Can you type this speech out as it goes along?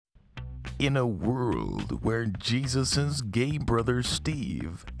In a world where Jesus' gay brother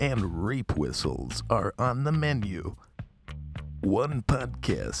Steve and rape whistles are on the menu, one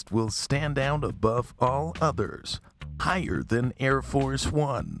podcast will stand out above all others, higher than Air Force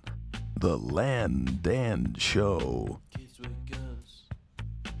One, The Land Dan Show.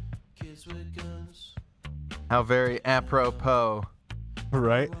 How very apropos.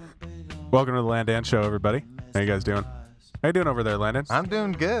 Right. Welcome to the Land Dan Show, everybody. How you guys doing? How you doing over there, Landon? I'm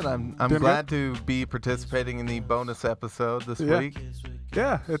doing good. I'm Doing glad to be participating in the bonus episode this week.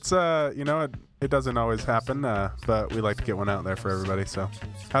 Yeah, it's it doesn't always happen, but we like to get one out there for everybody. So,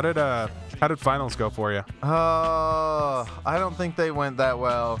 how did finals go for you? Oh, I don't think they went that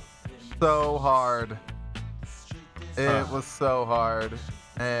well. So hard. It was so hard,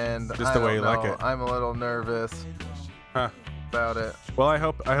 and Just the way you like it. I'm a little nervous about it. Well, I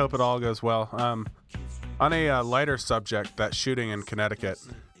hope it all goes well. On a lighter subject, that shooting in Connecticut.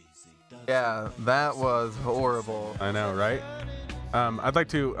 Yeah, that was horrible. I know, right? I'd like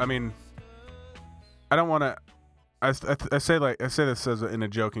to. I mean, I don't want to. I say this as in a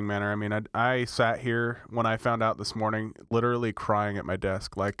joking manner. I mean, I sat here when I found out this morning, literally crying at my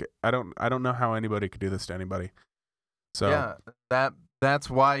desk. Like I don't know how anybody could do this to anybody. So yeah,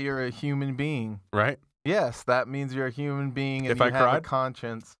 that's why you're a human being, right? Yes, that means you're a human being and if you I have cried? a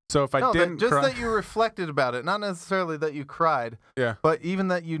conscience. So if I didn't just cry, that you reflected about it, not necessarily that you cried. Yeah. But even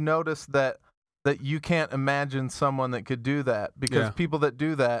that you noticed that you can't imagine someone that could do that, because people that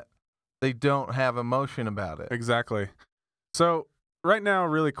do that, they don't have emotion about it. Exactly. So right now,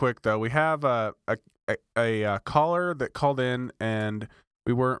 really quick though, we have a caller that called in, and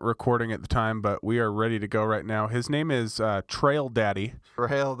we weren't recording at the time, but we are ready to go right now. His name is Trail Daddy.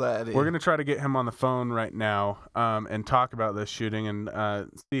 Trail Daddy. We're gonna try to get him on the phone right now, and talk about this shooting and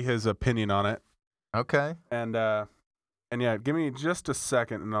see his opinion on it. Okay. And yeah, give me just a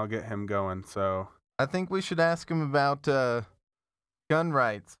second, and I'll get him going. So I think we should ask him about gun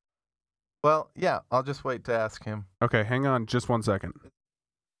rights. Well, yeah, I'll just wait to ask him. okay, hang on, just 1 second.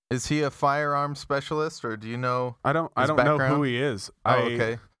 Is he a firearm specialist, or do you know? I don't know background? who he is.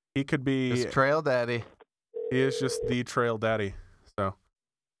 Okay. He could be. It's Trail Daddy. He is just the Trail Daddy. So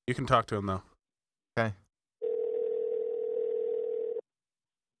you can talk to him though. Okay.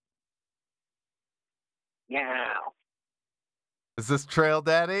 Yeah. Is this Trail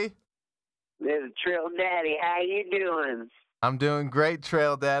Daddy? This is Trail Daddy. How you doing? I'm doing great,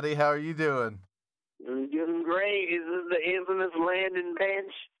 Trail Daddy. How are you doing? I'm doing great. Is this the infamous Landon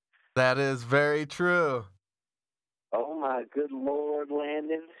Bench? That is very true. Oh, my good Lord,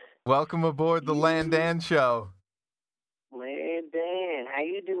 Landon. Welcome aboard the Land Dan Show. Landon. How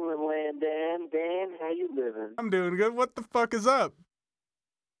you doing, Landon? Dan, how you living? I'm doing good. What the fuck is up?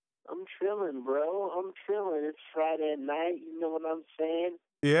 I'm chilling, bro. I'm chilling. It's Friday night. You know what I'm saying?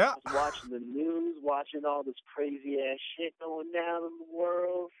 Yeah. I was watching the news, watching all this crazy-ass shit going down in the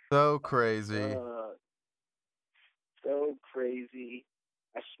world. So crazy. So crazy.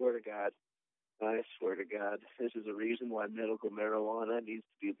 I swear to God. This is a reason why medical marijuana needs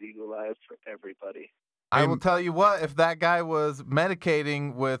to be legalized for everybody. I will tell you what, if that guy was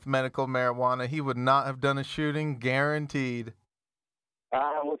medicating with medical marijuana, he would not have done a shooting, guaranteed.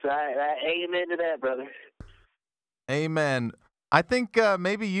 Amen to that, brother. Amen. I think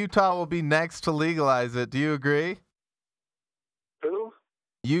maybe Utah will be next to legalize it. Do you agree? Who?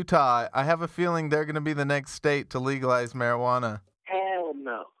 Utah. I have a feeling they're going to be the next state to legalize marijuana. Hell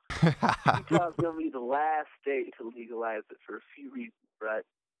no. Utah's going to be the last state to legalize it for a few reasons, right?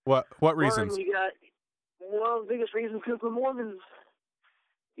 What reasons? One of the biggest reasons is the Mormons.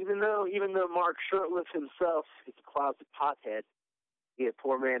 Even though Mark Shurtleff himself is a closet pothead,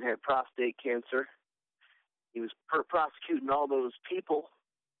 poor man had prostate cancer. He was prosecuting all those people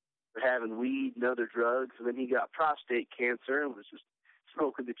for having weed and other drugs, and then he got prostate cancer and was just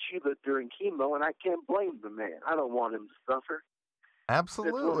smoking the Cuba during chemo, and I can't blame the man. I don't want him to suffer.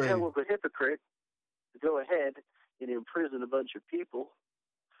 Absolutely. It's a hell of a hypocrite to go ahead and imprison a bunch of people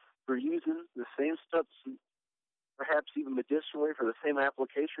for using the same substance, perhaps even medicinally, for the same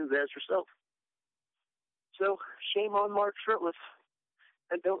applications as yourself. So, shame on Mark Shurtleff.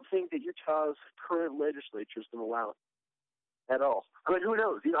 I don't think that Utah's current legislature is going to allow it at all. I mean, who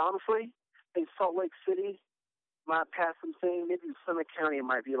knows? Honestly, I think Salt Lake City might pass something. Maybe Summit County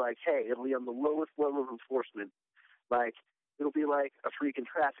might be like, hey, it'll be on the lowest level of enforcement. Like, it'll be like a freaking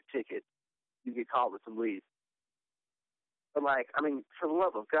traffic ticket. You get caught with some weed. But, for the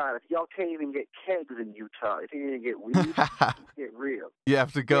love of God, if y'all can't even get kegs in Utah, if you can't even get weed, get real. You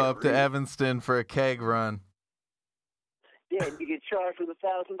have to go up to Evanston for a keg run. Yeah, and you get charged with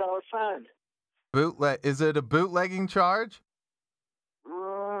 $1,000 fine. Is it a bootlegging charge?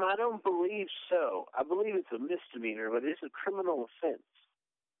 I I don't believe so. I believe it's a misdemeanor, but it's a criminal offense.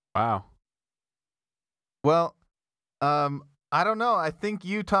 Wow. Well, I don't know. I think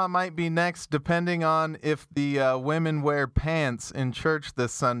Utah might be next, depending on if the women wear pants in church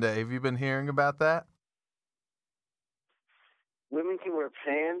this Sunday. Have you been hearing about that? Women can wear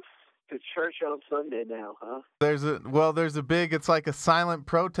pants to church on Sunday now, huh? There's a big. It's like a silent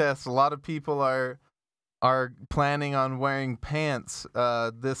protest. A lot of people are planning on wearing pants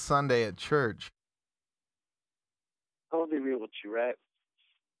this Sunday at church. I'll be real with you, right?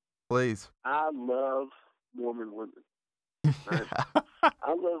 Please. I love Mormon women. Right? I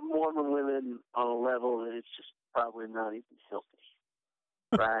love Mormon women on a level that it's just probably not even healthy.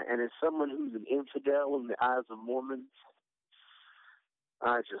 Right? And as someone who's an infidel in the eyes of Mormons,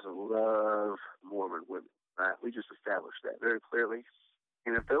 I just love Mormon women. Right? We just established that very clearly.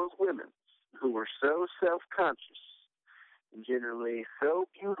 And if those women who are so self-conscious and generally so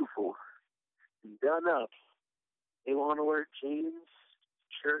beautiful and done up, they want to wear jeans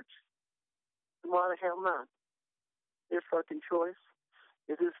to church, why the hell not? Their fucking choice.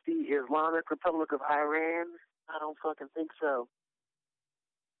 Is this the Islamic Republic of Iran? I don't fucking think so.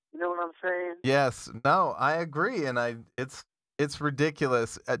 You know what I'm saying? Yes. No, I agree, and it's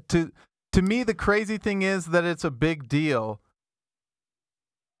ridiculous. To me, the crazy thing is that it's a big deal.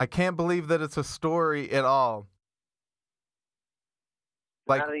 I can't believe that it's a story at all.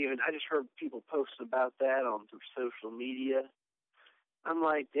 Like, I just heard people post about that on social media. I'm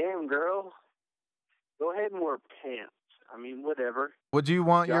like, damn, girl, go ahead and wear pants. I mean, whatever. would you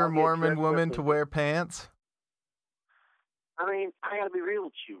want your Y'all get Mormon dressed woman up to in- wear pants? I mean, I gotta be real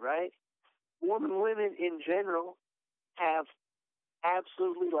with you, right? Mormon women in general have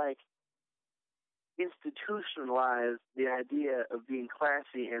absolutely institutionalized the idea of being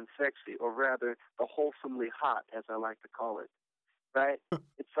classy and sexy, or rather, the wholesomely hot, as I like to call it. Right?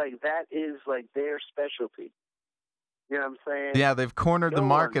 It's like that is like their specialty. You know what I'm saying? Yeah, they've cornered the No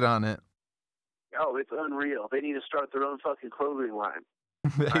market one- on it. Oh, it's unreal. They need to start their own fucking clothing line.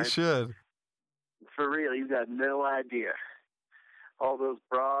 They Right. should. For real, you got no idea. All those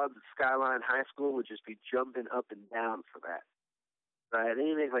broads at Skyline High School would just be jumping up and down for that. Right?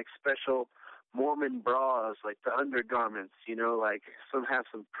 They make like special Mormon bras, like the undergarments, like have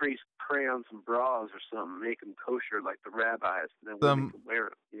some priest pray on some bras or something, make them kosher like the rabbis, and then women can wear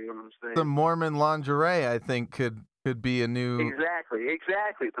them. You know what I'm saying? The Mormon lingerie, I think, could be a new. Exactly.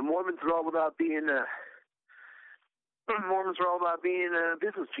 The Mormons are all about being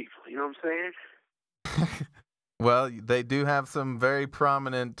business people. You know what I'm saying? Well, they do have some very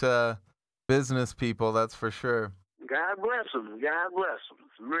prominent business people, that's for sure. God bless them. God bless them.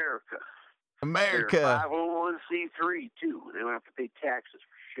 It's America. America. They're 501c3 too. They don't have to pay taxes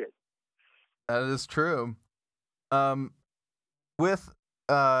for shit. That is true. With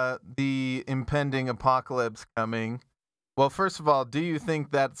the impending apocalypse coming, well, first of all, do you think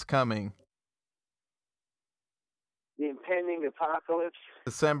that's coming? The impending apocalypse?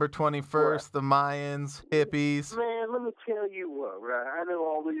 December 21st, the Mayans, hippies. Man, let me tell you what, right? I know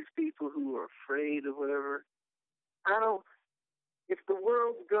all these people who are afraid of whatever. If the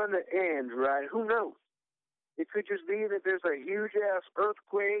world's gonna end, right, who knows? It could just be that there's a huge-ass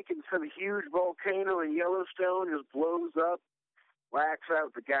earthquake and some huge volcano in Yellowstone just blows up, blacks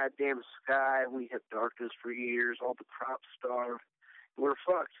out the goddamn sky, we have darkness for years, all the crops starve, we're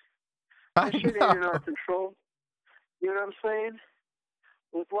fucked. That shit ain't in our control. You know what I'm saying?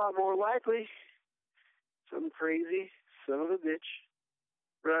 Well, it's a lot more likely some crazy son of a bitch,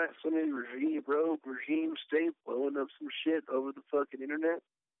 right? Some rogue regime state blowing up some shit over the fucking internet.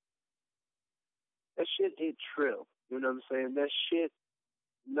 That shit ain't true. You know what I'm saying? That shit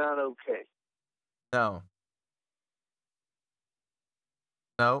not okay. No.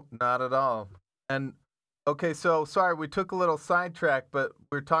 No, not at all. And okay, so sorry, we took a little sidetrack, but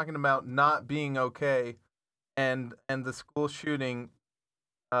we're talking about not being okay and the school shooting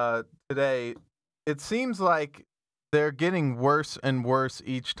today. It seems like they're getting worse and worse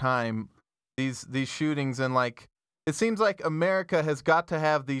each time, these shootings, and it seems like America has got to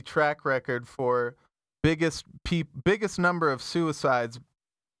have the track record for biggest number of suicides,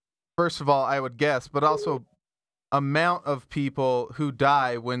 first of all, I would guess, but also amount of people who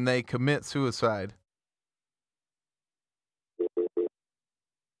die when they commit suicide.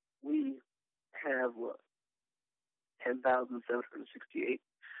 We have 10,768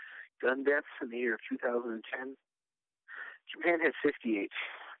 gun deaths in the year of 2010. Japan had 58.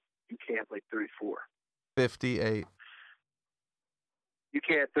 UK had 34. 58. UK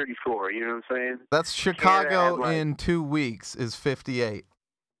had 34, you know what I'm saying? That's Chicago had, in 2 weeks is 58.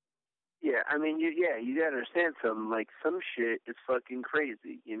 Yeah, I mean, you gotta understand something. Like, some shit is fucking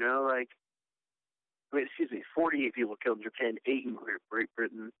crazy, you know? Like, 48 people killed in Japan, 8 in Great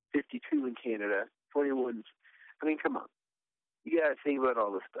Britain, 52 in Canada, 21. I mean, come on. You gotta think about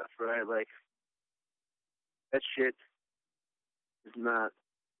all this stuff, right? Like, that shit is not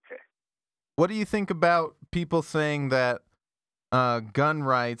okay. What do you think about people saying that gun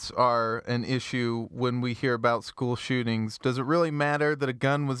rights are an issue when we hear about school shootings? Does it really matter that a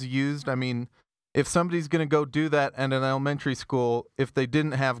gun was used? I mean, if somebody's going to go do that at an elementary school, if they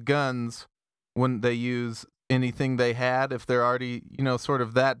didn't have guns, wouldn't they use anything they had if they're already, sort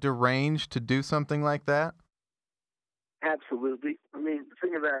of that deranged to do something like that? Absolutely. I mean,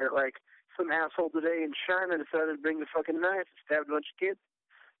 think about it. Like, some asshole today in China decided to bring the fucking knife and stabbed a bunch of kids.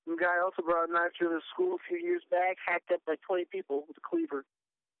 Some guy also brought a knife to the school a few years back, hacked up like 20 people with a cleaver.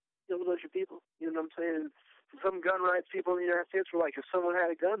 Killed a bunch of people. You know what I'm saying? And some gun rights people in the United States were like, if someone had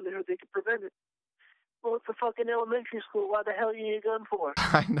a gun there, they could prevent it. Well, it's a fucking elementary school. Why the hell do you need a gun for?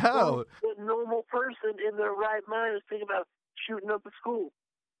 I know. Well, the normal person in their right mind is thinking about shooting up a school.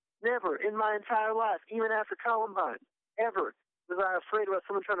 Never in my entire life, even after Columbine, ever was I afraid about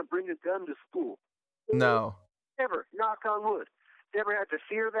someone trying to bring a gun to school. No. Never. Knock on wood. Never had to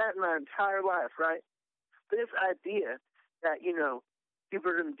fear that in my entire life, right? But this idea that,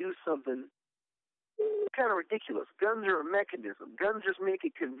 people are going to do something kind of ridiculous. Guns are a mechanism. Guns just make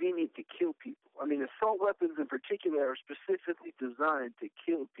it convenient to kill people. I mean, assault weapons in particular are specifically designed to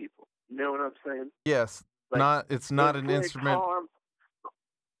kill people. You know what I'm saying? Yes. Like, it's not an instrument.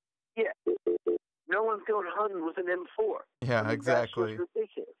 Yeah. No one's going hunting with an M4. Yeah, exactly. That's just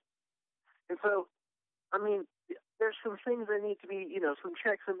ridiculous. And so, I mean, there's some things that need to be, some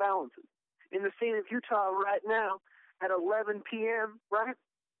checks and balances. In the state of Utah right now, at 11 p.m., right?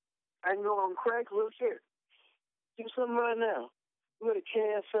 I can go on Craigslist here. Do something right now. Go to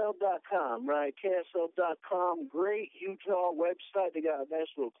KSL.com, right? KSL.com, great Utah website. They got a nice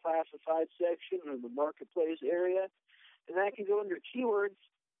little classified section in the marketplace area. And I can go under keywords,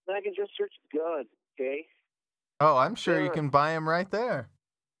 and I can just search gun, okay? Oh, I'm sure you can buy them right there.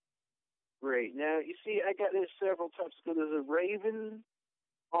 Great. Now, you see, I got this several types. So there's a Raven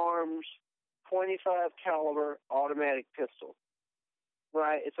Arms 25 caliber automatic pistol.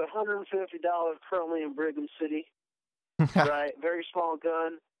 Right, it's $150 currently in Brigham City. Right, very small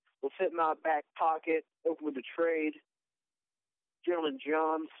gun. Will fit in my back pocket. Open with a trade. Gentleman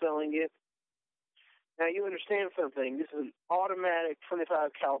John selling it. Now you understand something. This is an automatic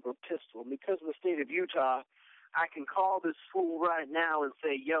 25 caliber pistol. Because of the state of Utah, I can call this fool right now and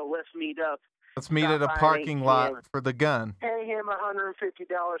say, "Yo, let's meet up. Let's meet at a parking lot for the gun." Pay him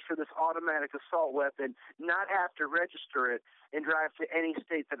 $150 for this automatic assault weapon, not have to register it, and drive to any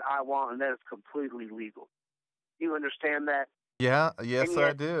state that I want, and that is completely legal. You understand that? Yeah, yes,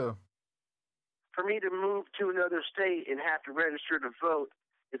 I do. For me to move to another state and have to register to vote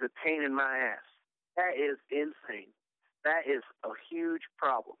is a pain in my ass. That is insane. That is a huge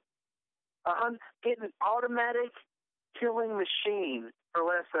problem. Getting an automatic killing machine for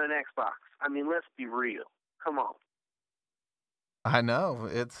less than an Xbox. I mean, let's be real. Come on. I know.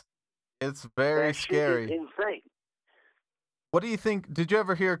 It's very scary. That shit is insane. What do you think? Did you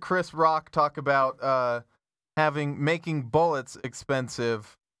ever hear Chris Rock talk about making bullets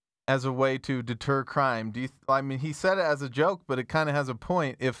expensive as a way to deter crime? He said it as a joke, but it kind of has a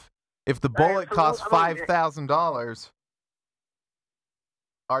point. If the bullet costs $5,000,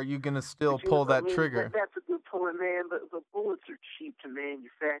 are you going to still pull that trigger? That's a good point, man, but the bullets are cheap to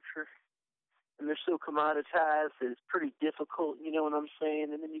manufacture, and they're so commoditized that it's pretty difficult, you know what I'm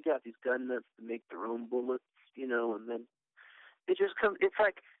saying? And then you got these gun nuts that make their own bullets, and then it just comes, it's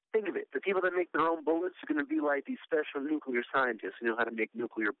like, think of it, the people that make their own bullets are going to be like these special nuclear scientists who know how to make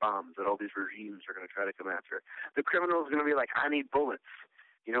nuclear bombs that all these regimes are going to try to come after. The criminal is going to be like, I need bullets.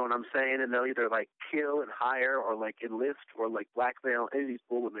 You know what I'm saying? And they'll either like kill and hire or like enlist or like blackmail any of these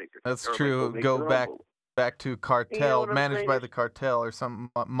bullet makers. That's true. Go back to cartel, managed by the cartel or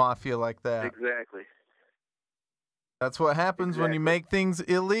some mafia like that. Exactly. That's what happens when you make things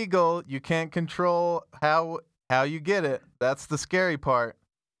illegal. You can't control how you get it. That's the scary part.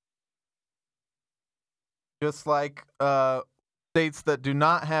 Just like states that do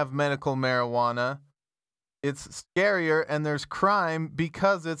not have medical marijuana, it's scarier and there's crime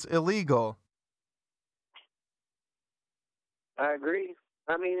because it's illegal. I agree.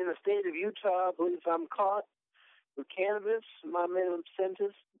 I mean, in the state of Utah, I believe if I'm caught with cannabis, my minimum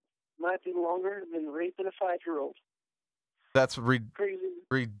sentence might be longer than raping a 5-year-old. That's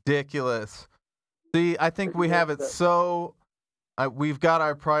ridiculous. See, I think we have it so... we've got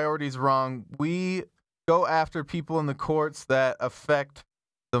our priorities wrong. We go after people in the courts that affect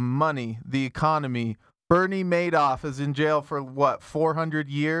the money, the economy. Bernie Madoff is in jail for what, 400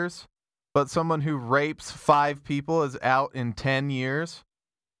 years? But someone who rapes 5 people is out in 10 years?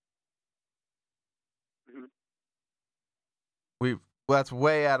 That's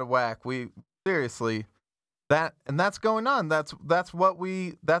way out of whack. Seriously, that's going on. That's what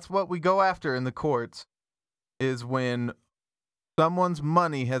we go after in the courts, is when someone's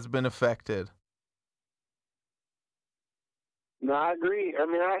money has been affected. No, I agree. I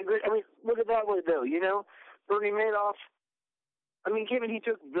mean, look at it that way, though. Bernie Madoff, given he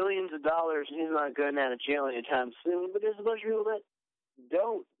took billions of dollars and he's not going out of jail anytime soon, but there's a bunch of people that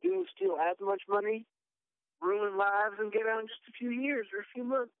don't steal as much money, ruin lives, and get out in just a few years or a few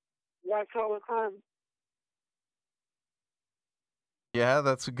months. Why call it crime? Yeah,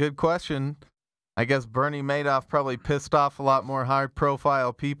 that's a good question. I guess Bernie Madoff probably pissed off a lot more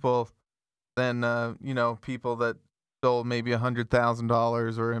high-profile people than, people that stole maybe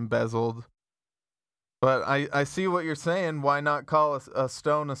 $100,000 or embezzled. But I see what you're saying. Why not call a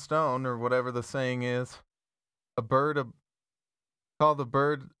stone, or whatever the saying is? Call the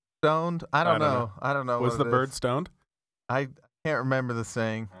bird stoned? I don't know. I don't know. Was the bird stoned? I can't remember the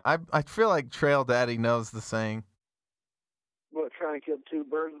saying. I feel like Trail Daddy knows the saying. What, trying to kill 2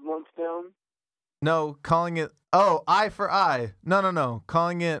 birds with 1 stone? No, calling it, eye for eye. No.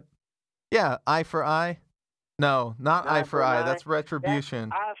 Calling it, eye for eye. No, not eye for eye. That's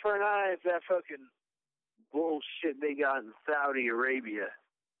retribution. Eye for an eye is that fucking bullshit they got in Saudi Arabia.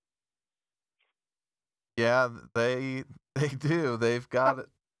 Yeah, they do. They've got it.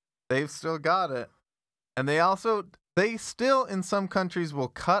 They've still got it. And they still in some countries will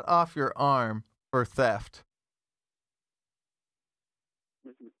cut off your arm for theft.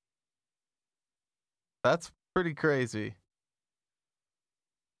 That's pretty crazy.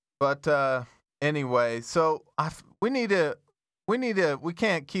 But anyway, so we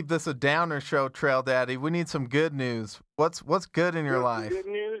can't keep this a downer show, Trail Daddy. We need some good news. What's good in your life? Good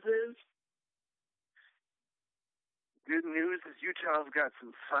news is Utah's got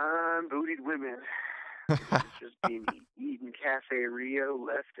some fine bootied women. It's just been eating Cafe Rio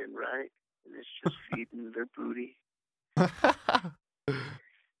left and right, and it's just feeding their booty.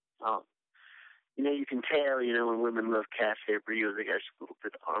 You can tell, when women love Cafe Rio, they got just a little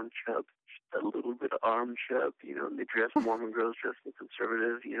bit of arm chub. And they dress, Mormon girls dress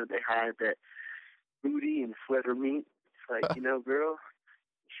conservative. They hide that booty and sweater meat. It's like, girl,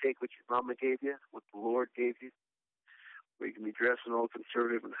 shake what your mama gave you, what the Lord gave you. Where you can be dressing all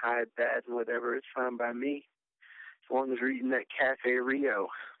conservative and hide that and whatever. It's fine by me, as long as you're eating that Cafe Rio.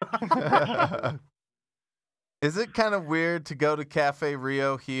 Is it kind of weird to go to Cafe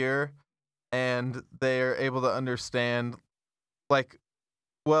Rio here and they're able to understand,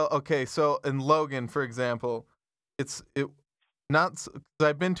 so in Logan, for example,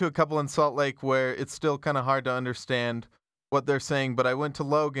 I've been to a couple in Salt Lake where it's still kind of hard to understand what they're saying, but I went to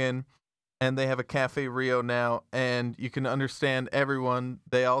Logan and they have a Cafe Rio now, and you can understand everyone.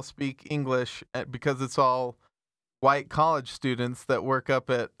 They all speak English because it's all white college students that work up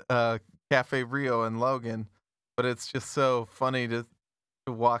at Cafe Rio in Logan. But it's just so funny to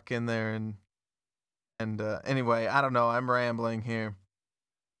walk in there and anyway, I don't know. I'm rambling here.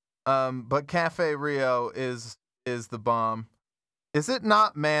 But Cafe Rio is the bomb. Is it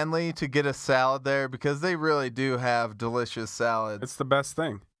not manly to get a salad there? Because they really do have delicious salads. It's the best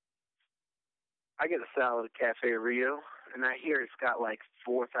thing. I get a salad at Cafe Rio, and I hear it's got like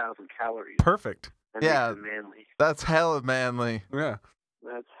 4,000 calories. Perfect. That yeah, makes it manly. That's hella manly. Yeah.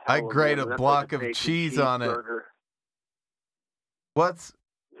 That's I grate manly. a block of cheese on it.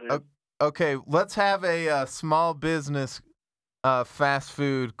 Okay, let's have a small business fast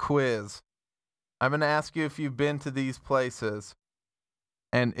food quiz. I'm going to ask you if you've been to these places,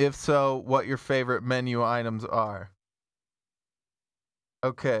 and if so, what your favorite menu items are.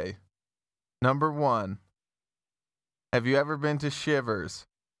 Okay. Number 1. Have you ever been to Shivers?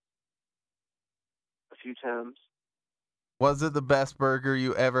 A few times. Was it the best burger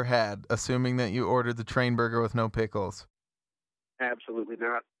you ever had, assuming that you ordered the train burger with no pickles? Absolutely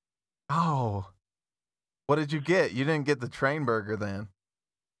not. Oh. What did you get? You didn't get the train burger then.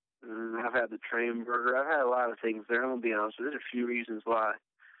 I've had the train burger. I've had a lot of things there. I'm going to be honest. There's a few reasons why.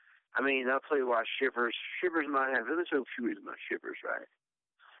 I'll tell you why Shivers might have. There's a few reasons why Shivers, right?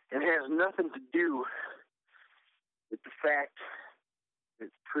 And it has nothing to do with the fact that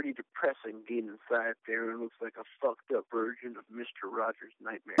it's pretty depressing being inside there and it looks like a fucked up version of Mr. Rogers'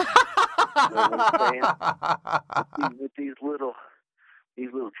 Nightmare. You know what I'm saying? With these little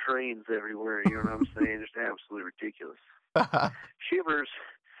trains everywhere, you know what I'm saying? It's absolutely ridiculous. Shivers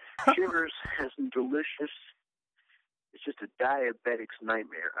has some delicious It's just a diabetic's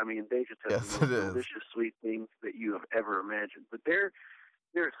nightmare. I mean, they just have Yes, the it most is. delicious sweet things that you have ever imagined. But their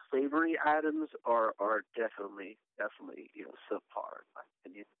savory items are definitely subpar in my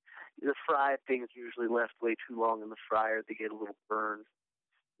opinion. The fried things usually left way too long in the fryer. They get a little burned.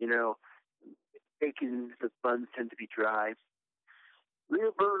 Bacon, the buns tend to be dry.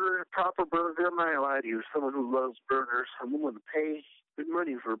 Real burger, proper burger, I'm not gonna lie to you, someone who loves burgers, I'm willing to pay good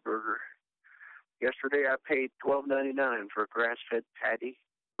money for a burger. Yesterday I paid $12.99 for a grass-fed patty,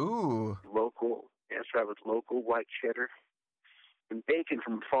 Ooh. local, that's right, with local white cheddar, and bacon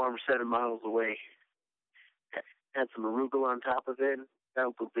from a farm 7 miles away. Had some arugula on top of it, got a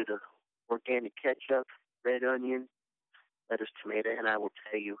little bit of organic ketchup, red onion, lettuce, tomato, and I will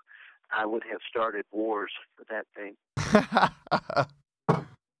tell you, I would have started wars for that thing.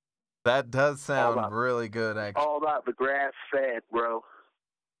 That does sound really good, actually. All about the grass-fed, bro.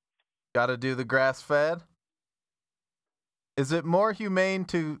 Got to do the grass-fed? Is it more humane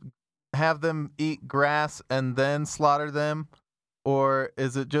to have them eat grass and then slaughter them? Or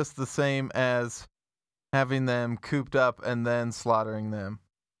is it just the same as having them cooped up and then slaughtering them?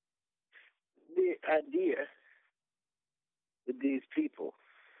 The idea with these people.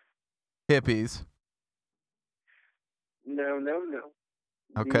 Hippies. No.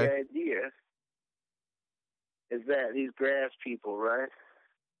 Okay. The idea is that these grass people, right?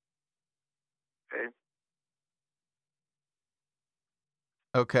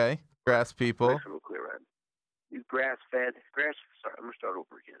 Okay. Grass people. Make sure we're clear, right? These grass-fed, sorry, I'm going to start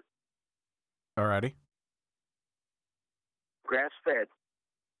over again. Alrighty. Grass-fed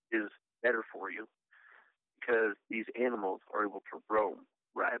is better for you because these animals are able to roam,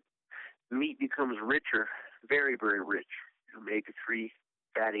 right? The meat becomes richer, very, very rich. Omega-3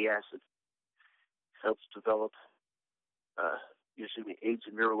 fatty acid helps develop, aids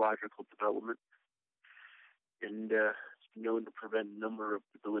in neurological development, and it's known to prevent a number of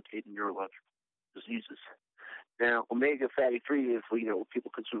debilitating neurological diseases. Now, omega fatty 3 is,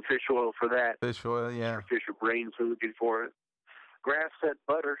 people consume fish oil for that. Fish oil, yeah. Fish or brain food for it. Grass-fed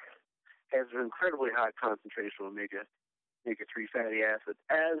butter has an incredibly high concentration of omega-3 fatty acid,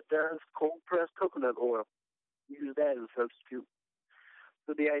 as does cold-pressed coconut oil. Use that as a substitute.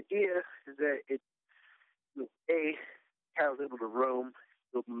 So the idea is that cow is able to roam,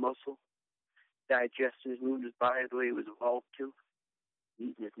 build muscle, digest his move his body the way it was evolved to,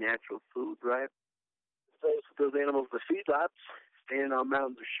 eating his natural food, right? So those animals, the feedlots, standing on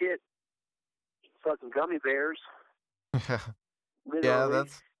mountains of shit, fucking gummy bears. Yeah,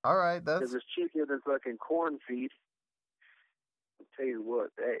 that's all right. That's it's cheaper than fucking corn feed. I'll tell you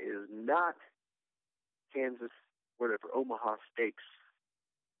what, that is not Kansas, whatever, Omaha Steaks.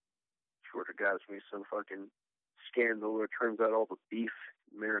 Swear to God, it's me some fucking scandal where it turns out all the beef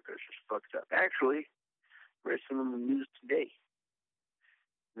in America is just fucked up. Actually, read some of the news today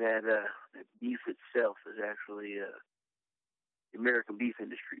that beef itself is actually the American beef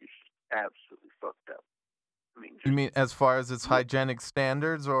industry is absolutely fucked up. I mean, you mean as far as its hygienic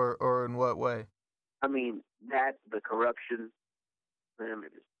standards, or in what way? I mean that the corruption.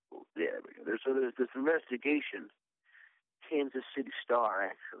 There's this investigation, Kansas City Star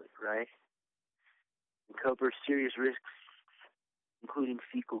actually, right? It covers serious risks, including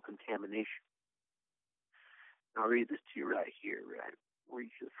fecal contamination. I'll read this to you right here, right? I'll read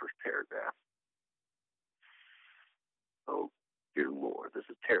you the first paragraph. Oh, dear Lord, this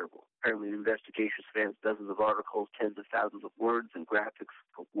is terrible. Apparently, the investigation spans dozens of articles, tens of thousands of words, and graphics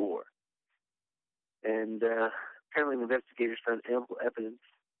of war. And apparently, the investigators found ample evidence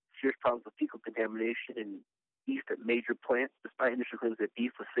of serious problems with fecal contamination in beef at major plants, despite initial claims that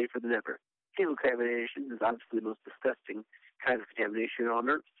beef was safer than ever. Fecal contamination is obviously the most disgusting kind of contamination on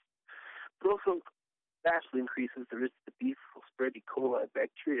Earth, but also vastly increases the risk that beef will spread E. coli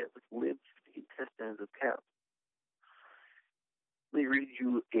bacteria which lives in the intestines of cows. Let me read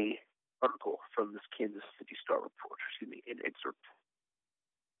you an article from this Kansas City Star report, an excerpt.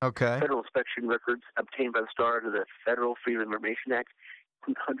 Okay. Federal inspection records obtained by the Star under the Federal Freedom of Information Act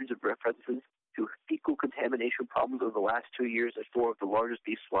include hundreds of references to fecal contamination problems over the last 2 years at 4 of the largest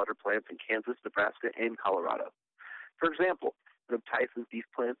beef slaughter plants in Kansas, Nebraska, and Colorado. For example, one of Tyson's beef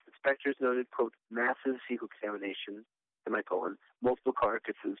plants, inspectors noted, quote, massive fecal contamination, multiple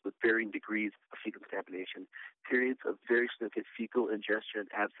carcasses with varying degrees of fecal contamination, periods of very significant fecal ingestion and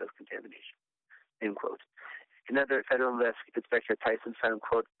abscess contamination, end quote. Another federal inspector at Tyson found,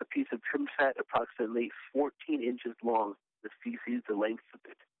 quote, a piece of trim fat approximately 14 inches long, with feces the length of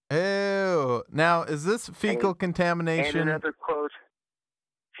it. Ew. Now, is this fecal contamination? And another quote,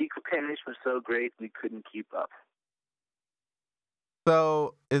 fecal contamination was so great we couldn't keep up.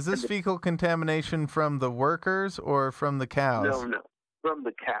 So, is this And the- fecal contamination from the workers or from the cows? No, from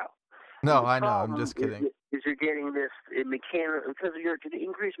the cow. No, The I know. I'm problem just kidding. Is you're getting this because of the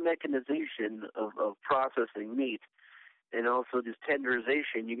increased mechanization of processing meat, and also this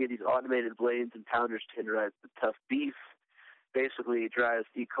tenderization. You get these automated blades and pounders tenderize the tough beef. Basically, it drives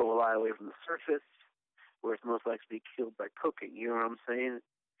E. coli away from the surface, where it's most likely to be killed by cooking. You know what I'm saying?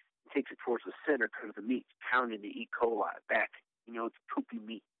 It takes it towards the center because of the meat, pounding the E. coli back. You know, it's poopy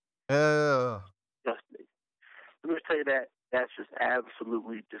meat. Ugh. Disgusting. Let me tell you that's just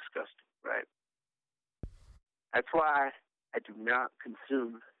absolutely disgusting, right? That's why I do not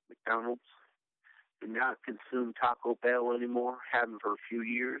consume McDonald's, do not consume Taco Bell anymore, haven't for a few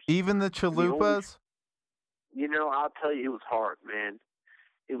years. Even the chalupas? You know, I'll tell you, it was hard, man.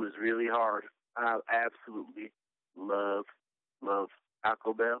 It was really hard. I absolutely love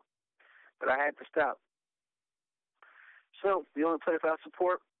Taco Bell, but I had to stop. So the only place I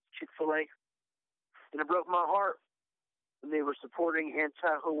support, Chick-fil-A, and it broke my heart when they were supporting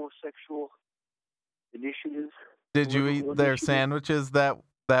anti-homosexual initiatives. Did you eat their initiatives. sandwiches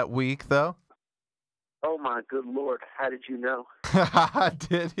that week, though? Oh my good Lord! How did you know?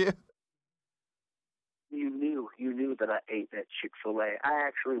 Did you? You knew that I ate that Chick-fil-A. I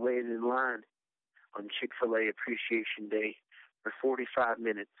actually waited in line on Chick-fil-A Appreciation Day for 45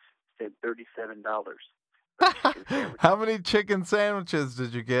 minutes, spent $37. How many chicken sandwiches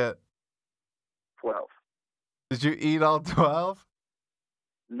did you get? 12. Did you eat all 12?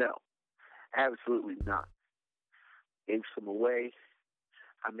 No, absolutely not. Gave some away.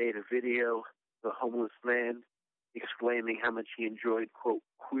 I made a video of a homeless man exclaiming how much he enjoyed, quote,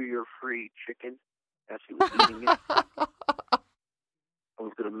 queer-free chicken as he was eating it. I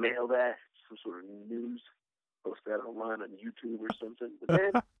was going to mail that, some sort of news, post that online on YouTube or something. But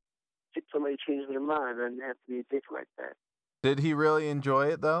then Chick-fil-A changed their mind. I didn't have to be a dick like that. Did he really enjoy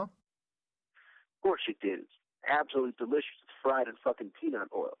it, though? Of course it did. It's absolutely delicious. It's fried in fucking peanut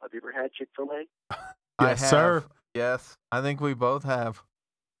oil. Have you ever had Chick-fil-A? I Yes, have. sir. Yes, I think we both have.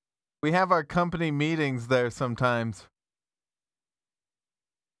 We have our company meetings there sometimes.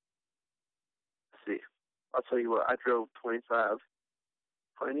 Let's see. I'll tell you what. I drove 25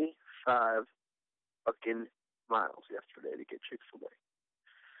 fucking miles yesterday to get Chick-fil-A.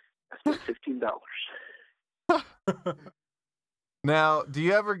 I spent $15. Now, do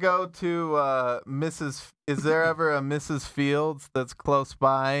you ever go to is there ever a Mrs. Fields that's close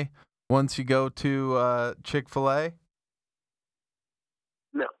by once you go to Chick-fil-A?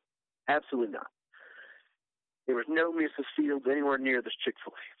 No, absolutely not. There was no Mrs. Fields anywhere near this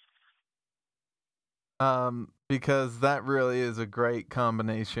Chick-fil-A. Because that really is a great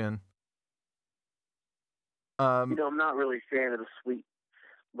combination. I'm not really a fan of the sweet.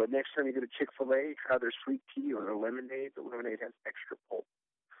 But next time you go to Chick-fil-A, try their sweet tea or their lemonade. The lemonade has extra pulp,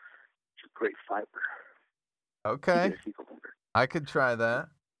 which is great fiber. Okay, I could try that.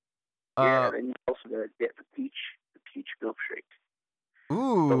 Yeah, and you also gotta get the peach milkshake.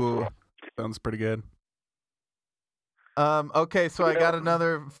 Ooh. Sounds pretty good. Okay, so I got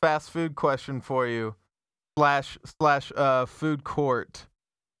another fast food question for you. Slash food court.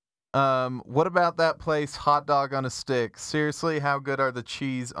 What about that place, Hot Dog on a Stick? Seriously, how good are the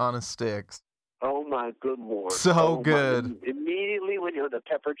cheese on a sticks? Oh my good Lord! So good. Immediately when you're the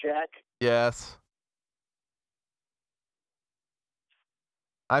pepper jack. Yes.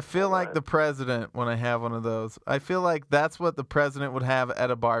 I feel like the president when I have one of those. I feel like that's what the president would have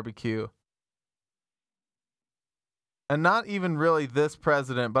at a barbecue. And not even really this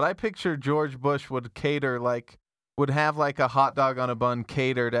president, but I picture George Bush would have like a hot dog on a bun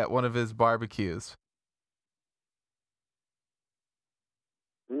catered at one of his barbecues.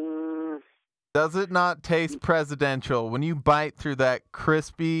 Does it not taste presidential when you bite through that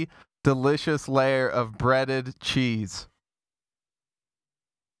crispy, delicious layer of breaded cheese?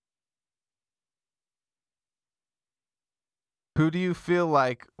 Who do you feel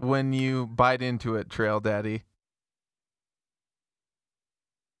like when you bite into it, Trail Daddy?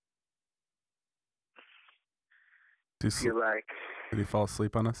 Did he fall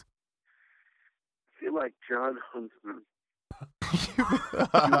asleep on us? I feel like John Huntsman.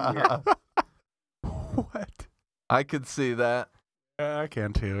 What? I could see that. I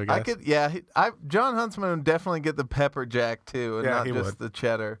can too, I guess. John Huntsman would definitely get the pepper jack too, and not just the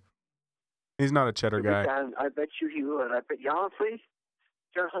cheddar. He's not a cheddar guy. I bet you he would. I bet you honestly,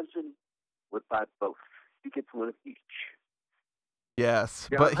 John Huntsman would buy both. He gets one of each. Yes,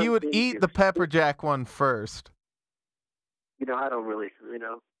 John but he would Huntsman eat the pepper jack one first. I don't really,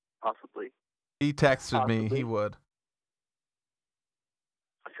 possibly. He texted me. He would.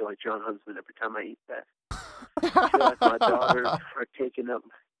 I feel like John Huntsman every time I eat that. I feel like my daughters are taking up.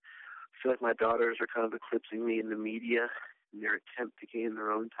 I feel like my daughters are kind of eclipsing me in the media in their attempt to gain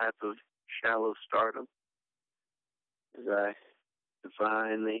their own type of shallow stardom. As I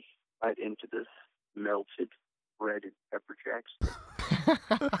divinely bite into this melted, breaded pepper jacks.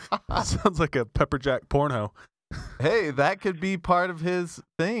 Sounds like a pepper jack porno. Hey, that could be part of his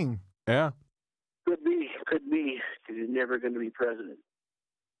thing. Yeah. Could be, because he's never going to be president.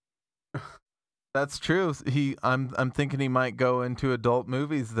 That's true. I'm thinking he might go into adult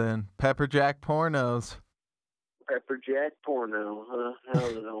movies then. Pepper jack pornos. Pepper jack porno, huh?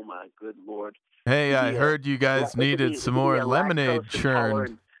 Oh my good lord. Hey, I heard you guys it could needed be- some it could be more a lemonade lactose churned.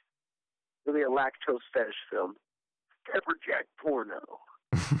 intolerant- It'll be a lactose fetish film. Pepper jack porno.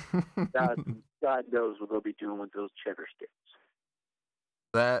 God knows what they'll be doing with those cheddar sticks.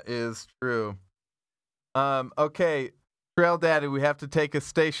 That is true. Okay, Trail Daddy, we have to take a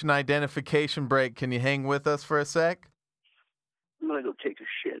station identification break. Can you hang with us for a sec? I'm gonna go take a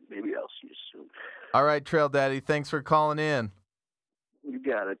shit. Maybe I'll see you soon. All right, Trail Daddy, thanks for calling in. You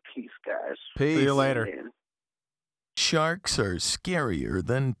got it. Peace, guys. Peace. See you later. Man. Sharks are scarier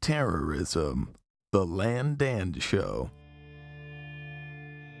than terrorism. The Land and Show.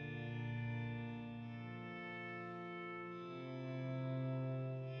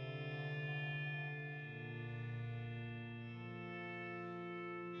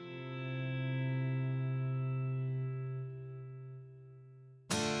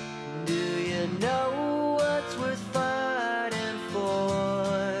 Do you know what's worth fighting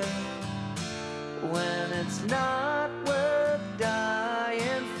for when it's not worth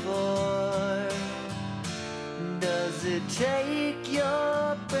dying for? Does it take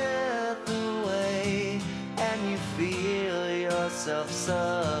your breath away and you feel yourself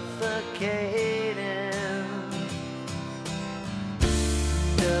suffocating?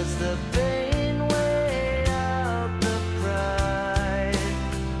 Does the pain weigh out the pride?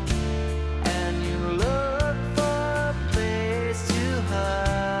 And you look for a place to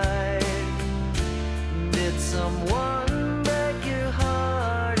hide. Did someone break your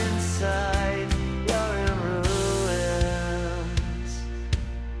heart inside? You're in ruins.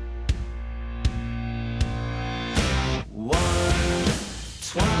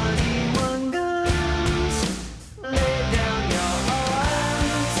 121 guns. Lay down your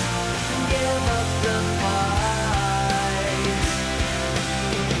arms.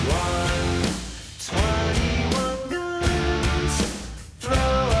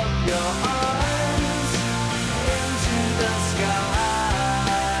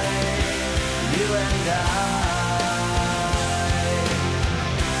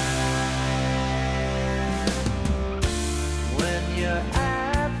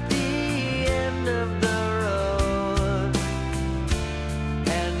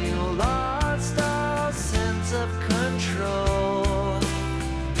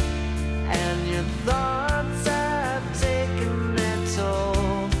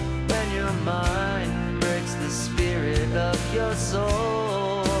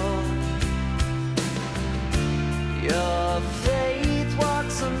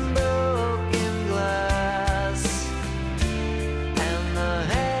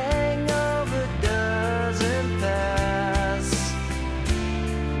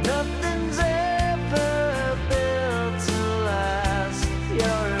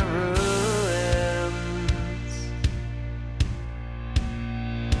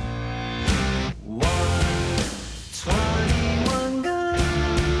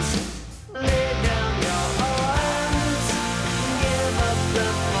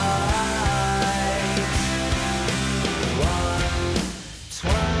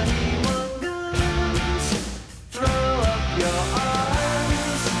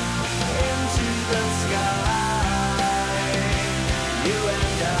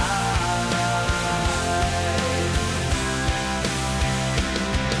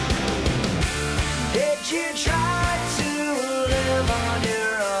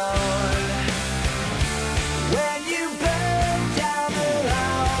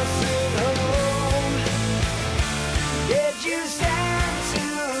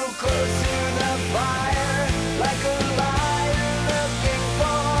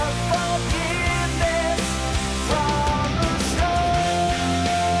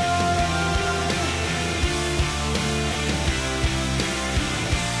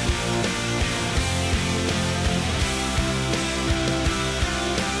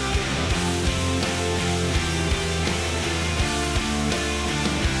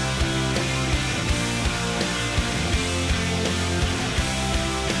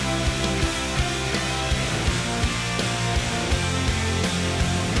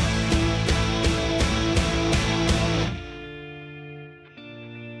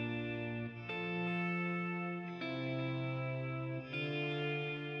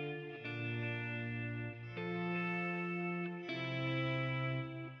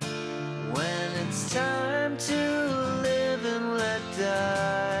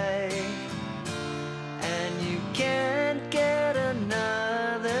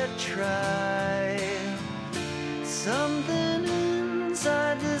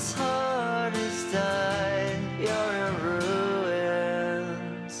 inside this heart has died. You're in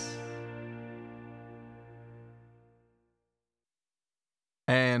ruins.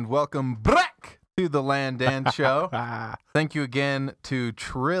 And welcome back to the Land Dan Show. Thank you again to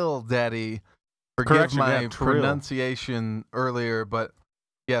Trill Daddy. Forgive Correction, my yeah, Trill. pronunciation earlier, but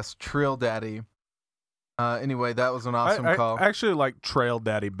yes, Trill Daddy. Anyway, that was an awesome call. I actually like Trail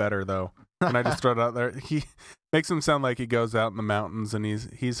Daddy better though. Can I just throw it out there? He makes him sound like he goes out in the mountains and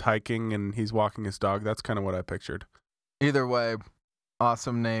he's hiking and he's walking his dog. That's kind of what I pictured. Either way,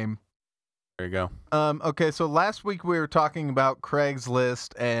 awesome name. There you go. Okay, so last week we were talking about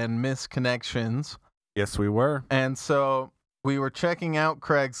Craigslist and misconnections. Yes, we were. And so we were checking out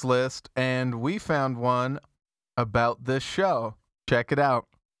Craigslist and we found one about this show. Check it out.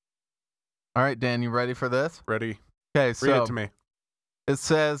 All right, Dan, you ready for this? Ready? Okay, so Read it to me. it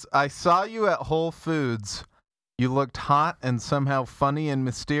says, I saw you at Whole Foods. You looked hot and somehow funny and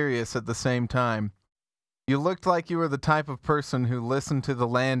mysterious at the same time. You looked like you were the type of person who listened to the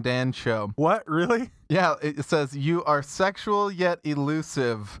Land Dan Show. What? Really? Yeah, it says, you are sexual yet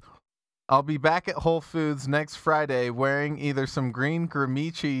elusive. I'll be back at Whole Foods next Friday wearing either some green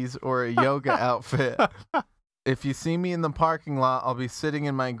grimichis or a yoga outfit. If you see me in the parking lot, I'll be sitting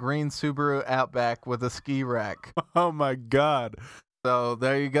in my green Subaru Outback with a ski rack. Oh my God. So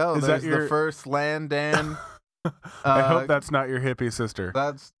there you go. Is There's that your- the first Land Dan. I hope that's not your hippie sister.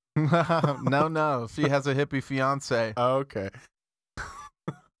 That's no. She has a hippie fiance. Oh, okay.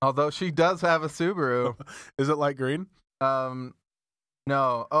 Although she does have a Subaru. Is it light green?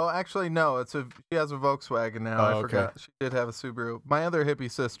 No. Oh, actually, no. She has a Volkswagen now. Oh, I okay. forgot. She did have a Subaru. My other hippie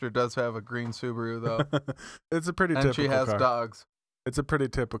sister does have a green Subaru though, It's a pretty and typical she has car. dogs. It's a pretty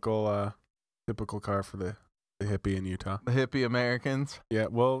typical car for the hippie in Utah. The hippie Americans, Yeah,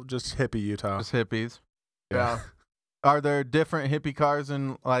 well, just hippie Utah. just hippies. Yeah. Are there different hippie cars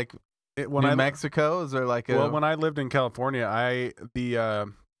in like When New I Mexico? Is there like a when I lived in California, the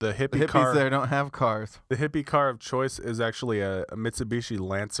hippie the hippies car there don't have cars? the hippie car of choice is actually a Mitsubishi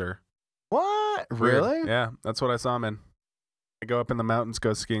Lancer. What? Weird. Really? Yeah, that's what I saw them in. They go up in the mountains,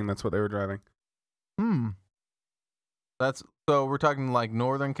 go skiing. That's what they were driving. That's so we're talking like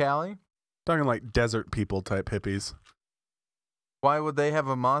Northern Cali. Talking like desert people type hippies. Why would they have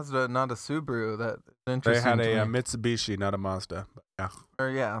a Mazda, not a Subaru? That's They interesting. had to a me. Mitsubishi, not a Mazda. But yeah, Or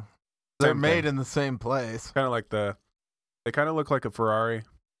yeah, they're Same made thing. in the same place. kind of like they kind of look like a Ferrari.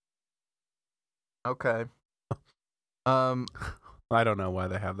 Okay. I don't know why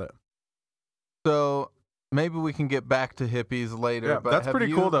they have that. So maybe we can get back to hippies later. Yeah, but that's have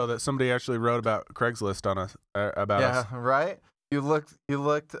pretty you- cool though that somebody actually wrote about Craigslist on us about Yeah, us. right. You looked.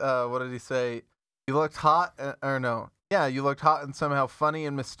 What did he say? You looked hot, or no? Yeah, you looked hot and somehow funny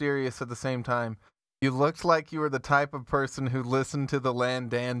and mysterious at the same time. You looked like you were the type of person who listened to the Land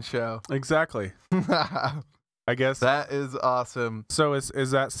Dan Show. Exactly. I guess. That is awesome. So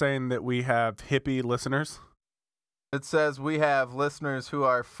is that saying that we have hippie listeners? It says we have listeners who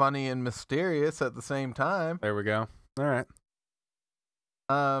are funny and mysterious at the same time. There we go. All right.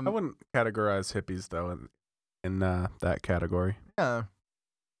 I wouldn't categorize hippies though in that category. Yeah,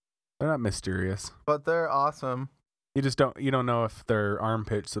 They're not mysterious. but they're awesome. You don't know if their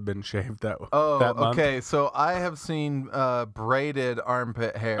armpits have been shaved that Oh, that month. okay. So I have seen braided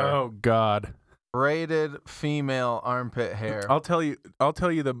armpit hair. Oh God. Braided female armpit hair. I'll tell you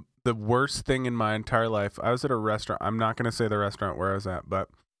the worst thing in my entire life. I was at a restaurant. I'm not going to say the restaurant where I was at, but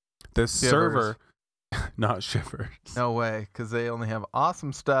this Shivers. server not Shivers. No way, because they only have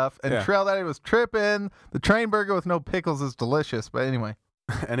awesome stuff. And Yeah. Trail Daddy was tripping. The train burger with no pickles is delicious. But anyway.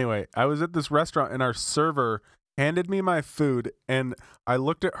 Anyway, I was at this restaurant and our server handed me my food and I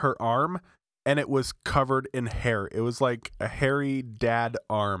looked at her arm and it was covered in hair. It was like a hairy dad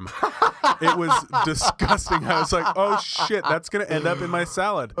arm. It was disgusting. I was like, "Oh shit, that's going to end up in my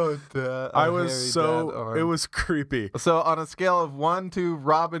salad." I was it was creepy. So on a scale of 1 to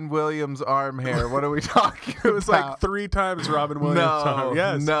Robin Williams arm hair, what are we talking It was about? like 3 times Robin Williams' arm.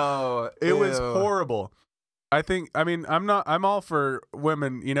 Yes. No. It was Ew. horrible. I'm all for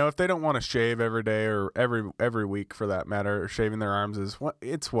women, if they don't want to shave every day or every week for that matter, or shaving their arms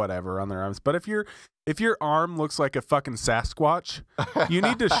it's whatever on their arms. But if your arm looks like a fucking Sasquatch, you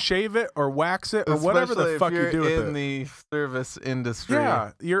need to shave it or wax it or whatever Especially the if fuck you you're do with in it. the service industry.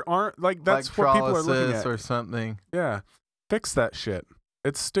 Yeah, your arm that's like what people are looking pyrolysis at. or something. Yeah. Fix that shit.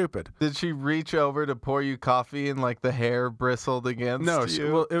 It's stupid. Did she reach over to pour you coffee and like the hair bristled against No,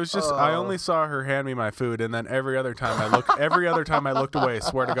 you? it was just I Oh. only saw her hand me my food, and then every other time I looked away.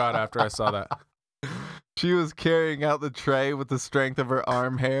 Swear to God, after I saw that, She was carrying out the tray with the strength of her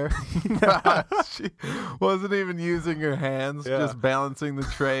arm hair. She wasn't even using her hands, Yeah. just balancing the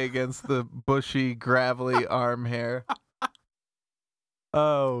tray against the bushy, gravelly arm hair.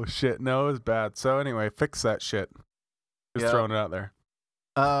 Oh shit! No, it was bad. So anyway, fix that shit. Just Yeah. throwing it out there.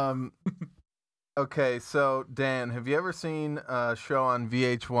 Okay, so Dan, have you ever seen a show on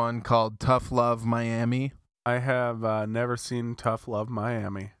VH1 called Tough Love Miami? I have never seen Tough Love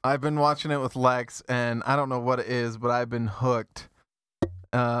Miami. I've been watching it with Lex, and I don't know what it is, but I've been hooked.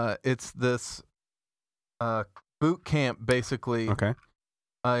 It's this boot camp, basically. Okay.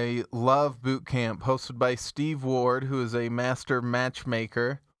 I love boot camp, hosted by Steve Ward, who is a master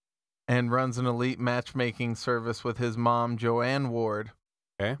matchmaker and runs an elite matchmaking service with his mom, Joanne Ward.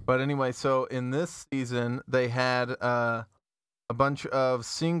 Okay. But anyway, so in this season, they had a bunch of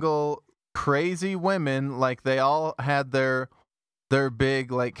single crazy women. Like, they all had their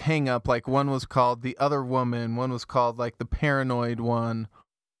big, like, hang up. Like, one was called The Other Woman. One was called, like, The Paranoid One.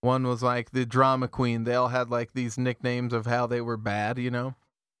 One was, like, The Drama Queen. They all had, like, these nicknames of how they were bad, you know?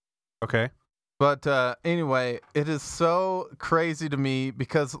 Okay. But anyway, it is so crazy to me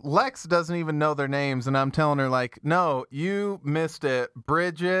because Lex doesn't even know their names, and I'm telling her, like, no, you missed it.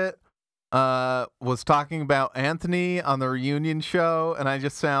 Bridget was talking about Anthony on the reunion show, and I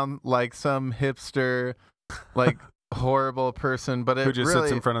just sound like some hipster, like, horrible person. But it Who just really,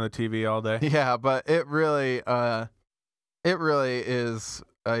 sits in front of the TV all day? yeah, but it really is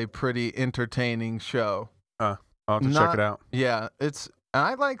a pretty entertaining show. I'll have to check it out. Yeah,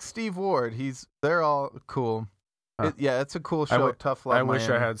 I like Steve Ward. They're all cool. Huh. It's a cool show. Tough Love I wish I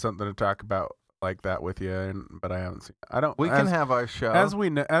Miami. had something to talk about like that with you, but I haven't seen. I don't. We can have our show.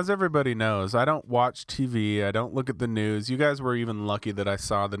 As everybody knows, I don't watch TV. I don't look at the news. You guys were even lucky that I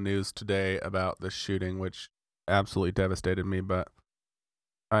saw the news today about the shooting, which absolutely devastated me. But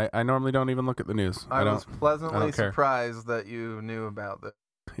I normally don't even look at the news. I was pleasantly don't care. surprised that you knew about this.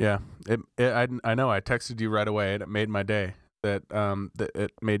 Yeah, I know. I texted you right away, and it made my day. That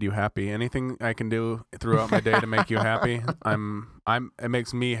it made you happy. Anything I can do throughout my day to make you happy, it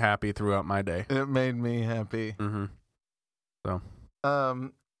makes me happy throughout my day. It made me happy. Mm-hmm. So.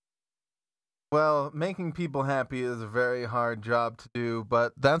 Well, making people happy is a very hard job to do,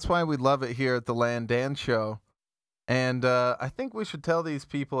 but that's why we love it here at the Land Dan Show. And I think we should tell these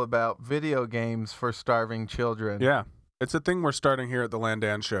people about video games for starving children. Yeah, it's a thing we're starting here at the Land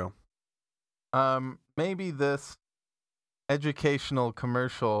Dan Show. Maybe this educational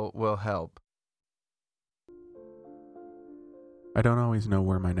commercial will help. I don't always know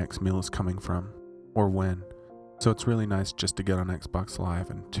where my next meal is coming from, or when, so it's really nice just to get on Xbox Live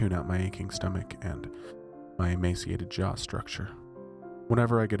and tune out my aching stomach and my emaciated jaw structure.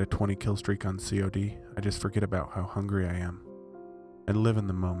 Whenever I get a 20 kill streak on COD, I just forget about how hungry I am, and live in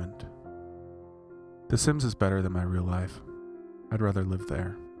the moment. The Sims is better than my real life. I'd rather live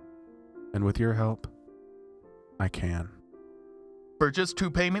there. And with your help, I can. For just 2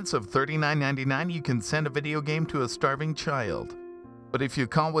 payments of $39.99, you can send a video game to a starving child. But if you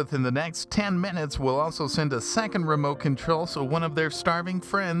call within the next 10 minutes, we'll also send a second remote control so one of their starving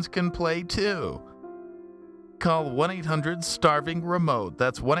friends can play too. Call 1-800-STARVING-REMOTE.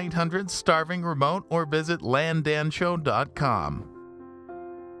 That's 1-800-STARVING-REMOTE or visit landdanshow.com.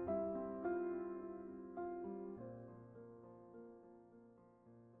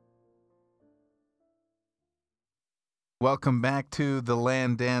 Welcome back to the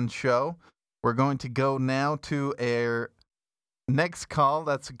Land Dan Show. We're going to go now to our next call.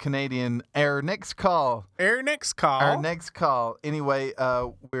 That's a Canadian. Our next call. Our next call. Our next call. Anyway,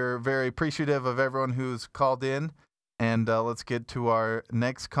 we're very appreciative of everyone who's called in. And let's get to our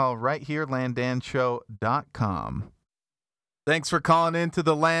next call right here, landdanshow.com. Thanks for calling in to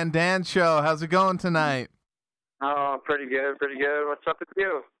the Land Dan Show. How's it going tonight? Oh, pretty good, pretty good. What's up with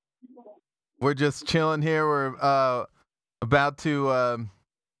you? We're just chilling here. We're about to,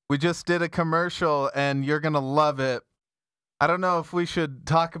 we just did a commercial and you're going to love it. I don't know if we should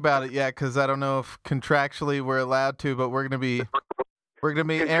talk about it yet because I don't know if contractually we're allowed to, but we're going to be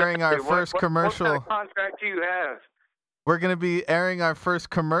airing our first commercial. What kind of contract do you have? We're going to be airing our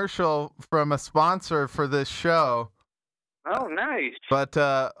first commercial from a sponsor for this show. Oh, nice. But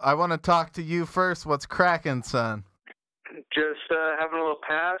I want to talk to you first. What's cracking, son? Just having a little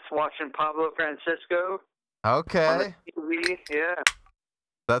pass, watching Pablo Francisco. Okay. On the TV. Yeah.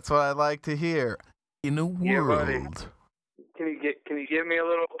 That's what I like to hear. In a Yeah, buddy. world, Can you give me a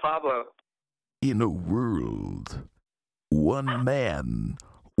little Pablo? in a world, one man,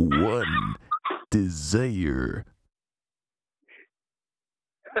 one desire.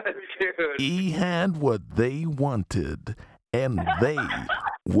 Dude. He had what they wanted, and they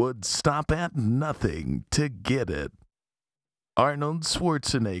would stop at nothing to get it. Arnold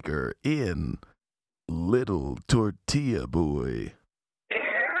Schwarzenegger in Little Tortilla Boy.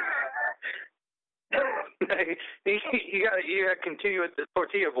 You gotta continue with the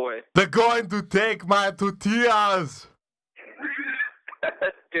tortilla boy. They're going to take my tortillas.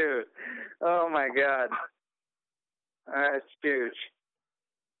 Dude. Oh my god. That's huge.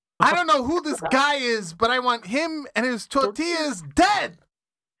 I don't know who this guy is, but I want him and his tortillas dead.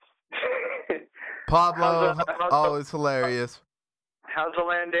 Pablo, always hilarious. How's the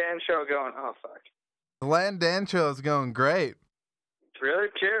Landan show going? Oh fuck. The Landan show is going great. It's really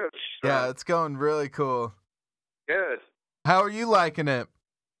cute. Yeah, it's going really cool. Good. How are you liking it?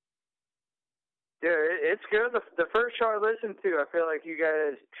 Dude, it's good. The first show I listened to, I feel like you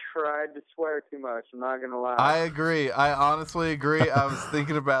guys tried to swear too much. I'm not gonna lie. I agree. I honestly agree. I was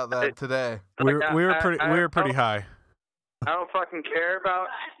thinking about that today. We were pretty high. I don't fucking care about.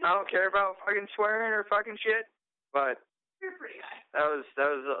 I don't care about fucking swearing or fucking shit. But that was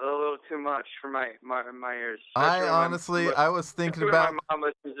a little too much for my ears. I honestly, I was thinking about. My mom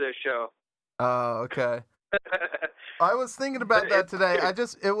listens to this show. Oh, okay. I was thinking about that today.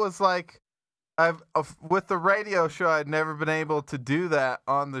 It was like, with the radio show, I'd never been able to do that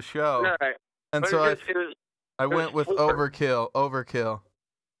on the show, right. And But so I was went with overkill. Overkill.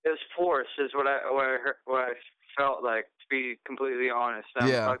 It was force, is what I felt like. To be completely honest, I'm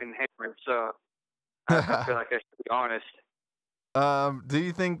fucking hammered, so I feel like I should be honest. Do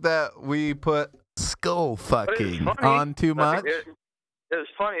you think that we put Skull fucking on too much? It was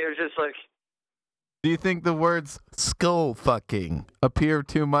funny. It was just like. Do you think the words skull fucking appear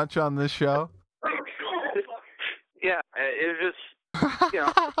too much on this show? Yeah, it was just,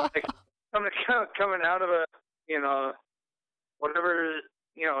 like coming out of a, whatever,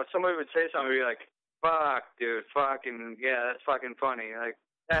 somebody would say something, be like, fuck, dude, fucking, yeah, that's fucking funny. Like,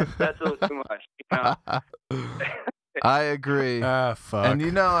 that's a little too much, I agree. Fuck.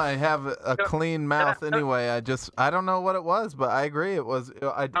 And I have a clean mouth anyway. I don't know what it was, but I agree. It was,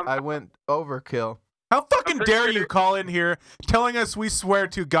 I went overkill. How fucking dare you call in here telling us we swear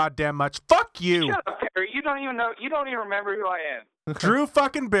too goddamn much? Fuck you. Shut up, Perry. You don't even know. You don't even remember who I am. Drew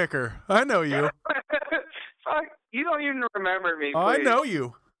fucking Bicker. I know you. Fuck. You don't even remember me. Oh, please. I know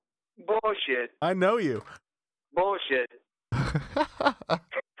you. Bullshit. I know you. Bullshit.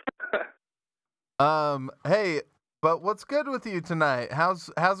 Hey, but what's good with you tonight? How's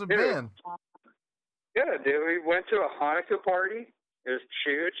it been? Good, dude. We went to a Hanukkah party. It was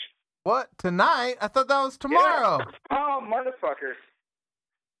huge. What? Tonight? I thought that was tomorrow. Yeah. Oh, motherfucker.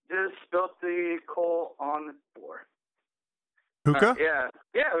 Just spilt the coal on the floor. Hookah? Yeah,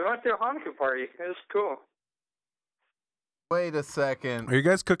 we went to a Hanukkah party. It was cool. Wait a second. Are you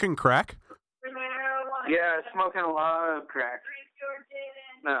guys cooking crack? Yeah, smoking a lot of crack.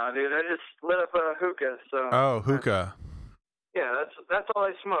 No, dude, I just lit up a hookah, so. Oh, hookah. Yeah, that's all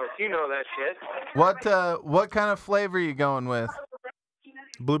I smoke. You know that shit. What kind of flavor are you going with?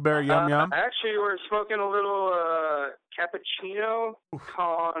 Blueberry yum yum? Actually, we're smoking a little cappuccino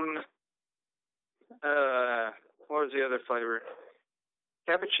con. What was the other flavor?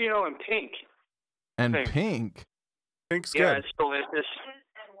 Cappuccino and pink. And pink? Pink's Yeah, good. it's delicious.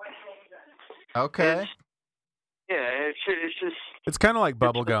 Okay. It's just. It's kind of like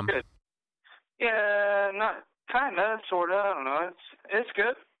bubble gum. Good. Yeah, not kinda, sorta. I don't know. It's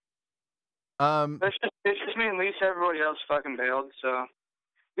good. It's just me and Lisa. Everybody else fucking bailed. So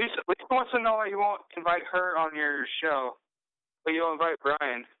Lisa wants to know why you won't invite her on your show, but you'll invite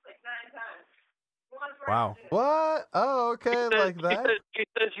Brian. Wow. What? Oh, okay, like that. She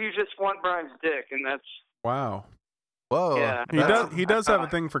says you just want Brian's dick, and that's. Wow. Whoa. Yeah. He does have a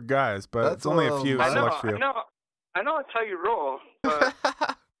thing for guys, but it's only a few, select few. I know that's how you roll, but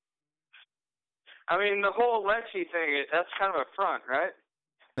I mean the whole Lexi thing, that's kind of a front, right?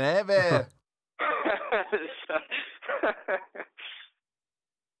 Never.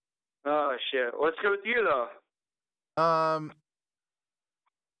 Oh shit. What's good with you though?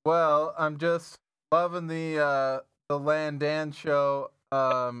 Well, I'm just loving the Landan show.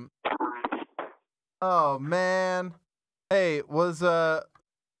 Oh man. Hey, was the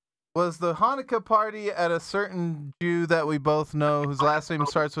Hanukkah party at a certain Jew that we both know whose last name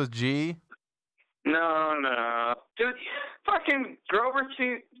starts with G? No. Dude, fucking Grover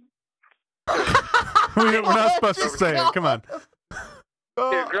T. We're not supposed to say it. Come on.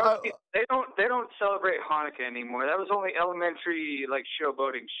 Dude, Grover T. They don't celebrate Hanukkah anymore. That was only elementary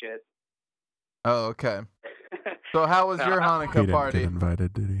showboating shit. Oh, okay. So how was your Hanukkah party? He didn't get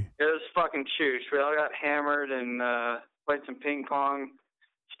invited, did he? It was fucking huge. We all got hammered and played some ping pong,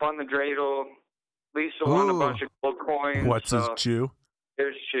 spun the dreidel. Lisa won a bunch of gold coins. What's his Jew? It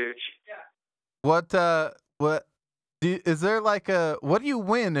was huge. Is there like what do you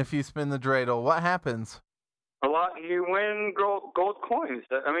win if you spin the dreidel? What happens? A lot. You win gold coins.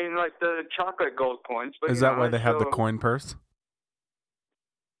 I mean, like the chocolate gold coins. But Is that why they have the coin purse?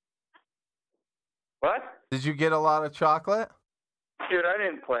 What? Did you get a lot of chocolate? Dude, I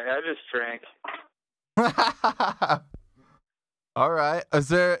didn't play. I just drank. All right. Is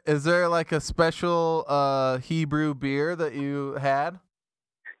there like a special Hebrew beer that you had?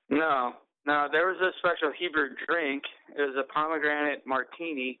 No, there was a special Hebrew drink. It was a pomegranate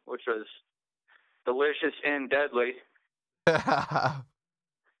martini, which was delicious and deadly.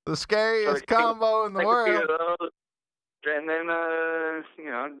 The scariest combo in the world. And then,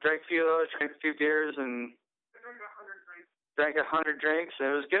 drank a few of those, drank a few beers, and drank 100 drinks, and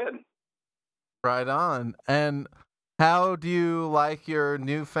it was good. Right on. And how do you like your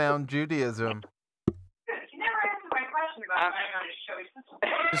newfound Judaism?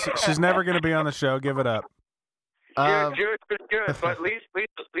 She's never going to be on the show. Give it up. Jewish is good, but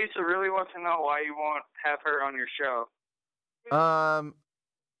Lisa really wants to know why you won't have her on your show.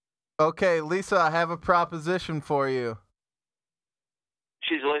 Okay, Lisa, I have a proposition for you.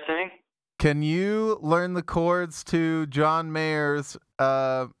 She's listening. Can you learn the chords to John Mayer's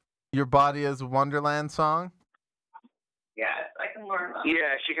Your Body is a Wonderland song? Yes, I can learn that.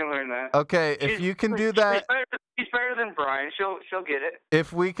 Yeah, she can learn that. Okay, if you can do that... She's better than Brian. She'll get it.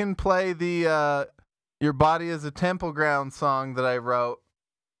 If we can play the Your Body is a Temple Ground song that I wrote.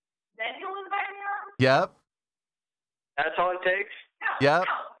 Then you'll invite me on? Yep. That's all it takes? Yep.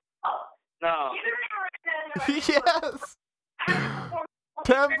 No. Yes.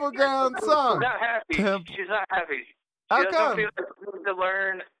 Temple Ground song. She's not happy. She's not happy. How doesn't come? feel like she needs to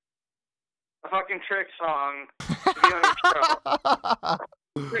learn a fucking trick song to be on your show.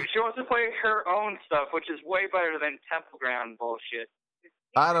 She wants to play her own stuff, which is way better than Temple Ground bullshit.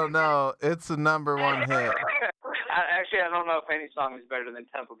 I don't know. It's a #1 hit. Actually, I don't know if any song is better than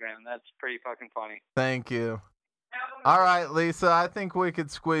Temple Ground. That's pretty fucking funny. Thank you. All right, Lisa, I think we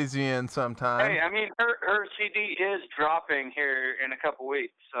could squeeze you in sometime. Hey, I mean, her CD is dropping here in a couple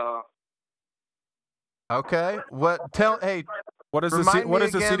weeks, so. Okay. What is the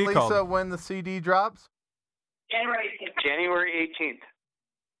CD Lisa, called? When the CD drops? January 18th.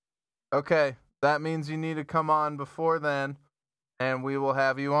 Okay. That means you need to come on before then, and we will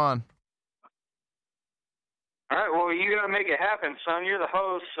have you on. All right, well, you got to make it happen, son. You're the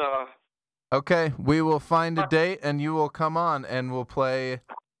host, so. Okay, we will find a date, and you will come on, and we'll play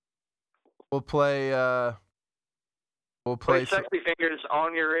Sexy Fingers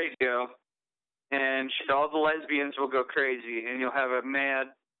on your radio, and all the lesbians will go crazy, and you'll have a mad,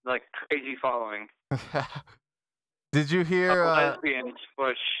 like, crazy following. Did you hear lesbians,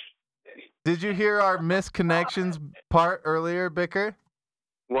 which... Did you hear our misconnections part earlier, Bicker?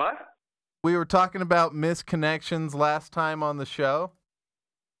 What? We were talking about misconnections last time on the show.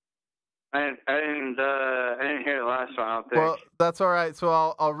 I didn't hear the last one, I don't think. Well, that's all right. So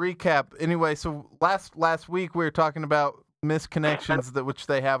I'll recap. Anyway, so last week we were talking about misconnections which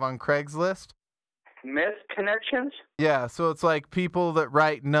they have on Craigslist. Misconnections? Yeah, so it's like people that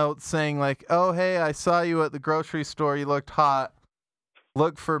write notes saying like, "Oh, hey, I saw you at the grocery store. You looked hot.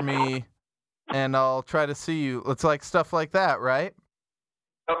 Look for me, and I'll try to see you." It's like stuff like that, right?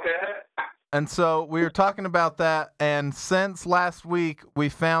 Okay. And so we were talking about that, and since last week we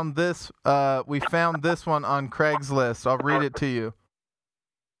found this one on Craigslist. I'll read it to you.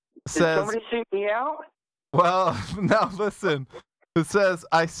 It says, did somebody see me out? Well, no, listen. It says,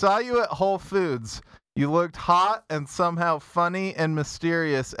 "I saw you at Whole Foods. You looked hot and somehow funny and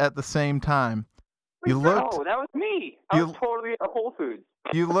mysterious at the same time. You looked. Oh, that was me. I was totally at Whole Foods.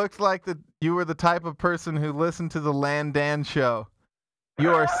 You looked like you were the type of person who listened to the Landan show.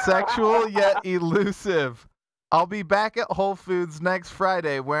 You are sexual yet elusive. I'll be back at Whole Foods next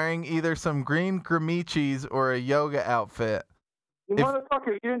Friday wearing either some green grimichis or a yoga outfit." You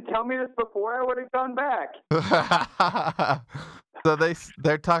motherfucker, you didn't tell me this before, I would have gone back. So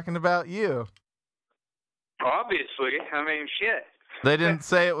they're talking about you. Obviously. I mean, shit. They didn't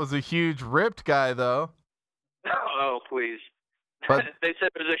say it was a huge ripped guy, though. Oh, please. But they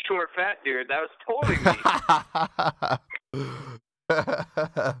said it was a short, fat dude. That was totally me.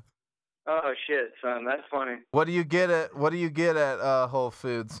 Oh shit, son, that's funny. What do you get at Whole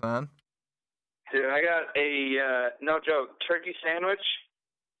Foods, son? Dude, I got a no joke turkey sandwich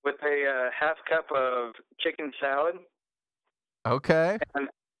with a half cup of chicken salad. Okay.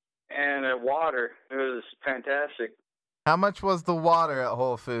 And a water. It was fantastic. How much was the water at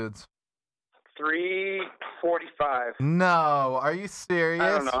Whole Foods? $3.45. No, are you serious? I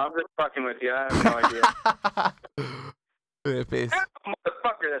don't know. I'm just fucking with you. I have no idea. Rippies.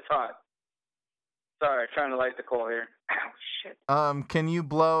 Motherfucker, that's hot. Sorry, trying to light the coal here. Ow, shit. Can you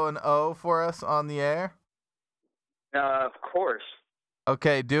blow an O for us on the air? Of course.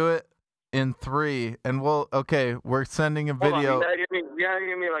 Okay, do it in 3, and we're sending a video. Hold on, you gotta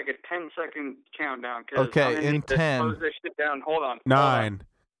give me like a 10-second countdown. Okay, in 10. Close this shit down. Hold on. 9.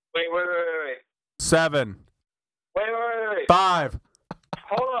 Wait. 7. Wait. 5.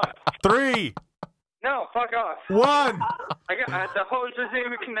 Hold on. 3. No, fuck off. 1. The hose isn't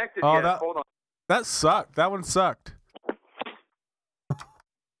even connected Oh, yet. Hold on. That sucked. That one sucked.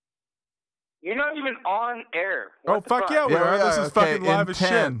 You're not even on air. What the fuck yeah, we are. This is fucking live as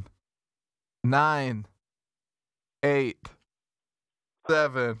 10, shit. 9, 8,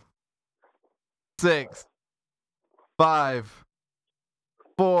 7, 6, 5,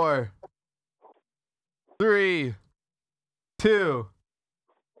 4, 3, 2,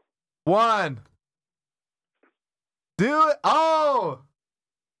 1. Do it. Oh!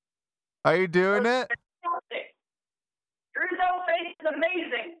 Are you doing it? Drew's old face is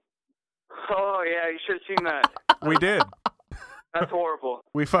amazing. Oh, yeah, you should have seen that. We did. That's horrible.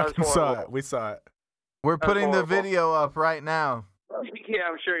 We fucking saw it. We saw it. We're putting the horrible. video up right now. Yeah,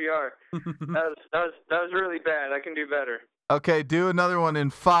 I'm sure you are. That was really bad. I can do better. Okay, do another one in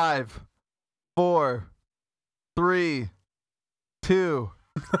 5, 4, 3, 2,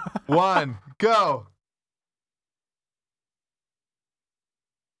 1, go.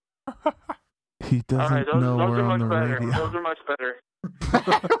 He doesn't All right, those know we're are on the much better. radio. Those are much better.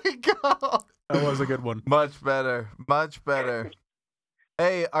 There we go. That was a good one. Much better. Much better.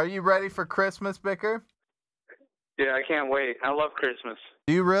 Hey, are you ready for Christmas, Bicker? Yeah, I can't wait. I love Christmas.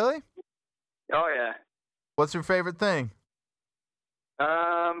 Do you really? Oh, yeah. What's your favorite thing?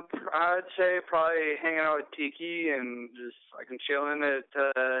 I'd say probably hanging out with Tiki and just like chilling at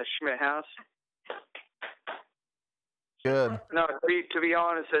Schmidt House. Good. No, to be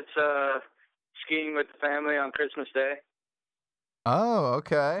honest, it's skiing with the family on Christmas Day. Oh,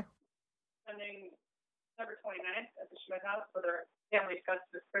 okay. Spending December 29th at the Schmidt House for their family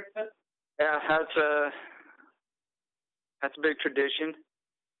festive Christmas. Yeah, that's a big tradition.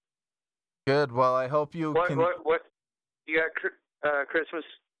 Good. Well, I hope you What can. what you got Christmas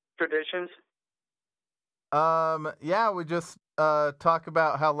traditions? Yeah, we just talk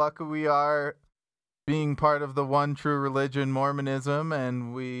about how lucky we are being part of the one true religion, Mormonism,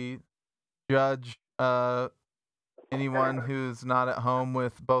 and we judge anyone who's not at home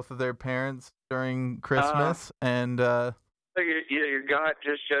with both of their parents during Christmas, and So your God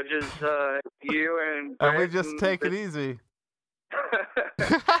just judges you and we Greg just and take it easy.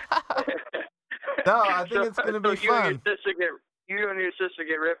 No, I think it's going to be fun. You and your sister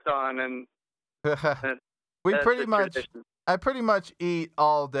get ripped on, and we that's pretty the much, tradition. I pretty much eat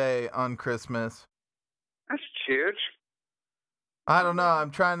all day on Christmas. That's huge. I don't know.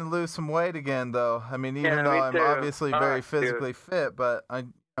 I'm trying to lose some weight again, though. I mean, even Yeah, though me I'm too. obviously very Dude. physically fit, but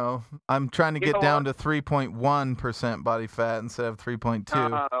I'm trying to You get know down to 3.1% body fat instead of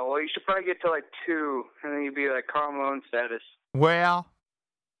 3.2. Well, you should probably get to like 2, and then you'd be like Karl Malone status. Well,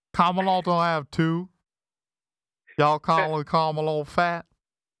 Carmelo don't have 2. Y'all calling Carmelo fat?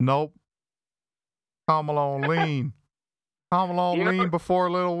 Nope. Carmelo lean. Carmelo You know- lean before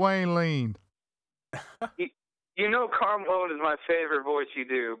Lil Wayne leaned. You know, Karl Malone is my favorite voice you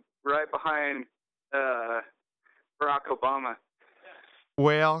do, right behind Barack Obama.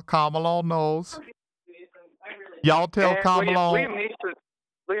 Well, Carmelo knows. Y'all tell And Carmelo. Liam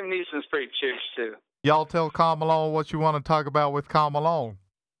Neeson's pretty chill too. Y'all tell Carmelo what you want to talk about with Carmelo.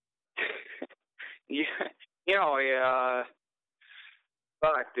 Yeah.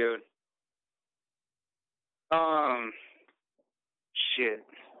 Fuck, dude. Shit.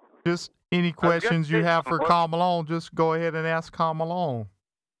 Just any questions you have for what- Carmelo, just go ahead and ask Carmelo.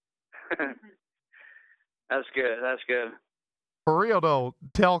 That's good. That's good. For real though,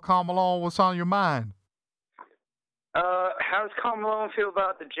 tell Carmelo what's on your mind. How does Karl Malone feel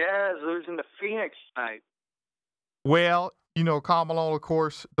about the Jazz losing to Phoenix tonight? Well, Carmelo of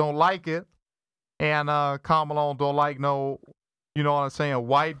course don't like it, and Carmelo don't like no, you know what I'm saying, a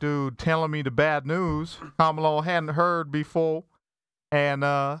white dude telling me the bad news Carmelo hadn't heard before, and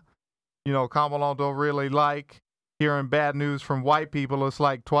Carmelo don't really like hearing bad news from white people. It's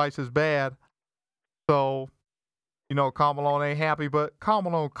like twice as bad. So, Carmelo ain't happy, but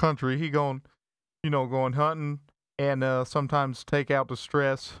Carmelo country, he going hunting and sometimes take out the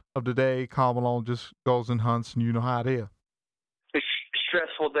stress of the day. Carmelo just goes and hunts, and you know how it is.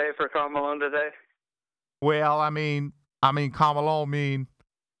 Stressful day for Karl Malone today. Well, I mean, Carmelo,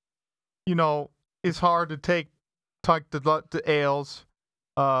 it's hard to take the L's,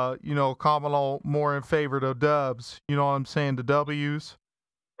 Carmelo more in favor of dubs. You know what I'm saying? The W's.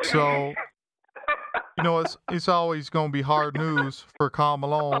 So, it's always going to be hard news for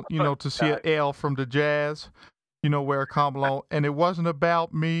Carmelo, to see an L from the Jazz, where Carmelo. And it wasn't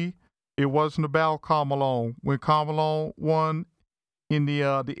about me. It wasn't about Carmelo. When Carmelo won in the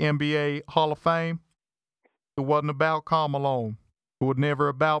NBA Hall of Fame, it wasn't about Carmelo. It was never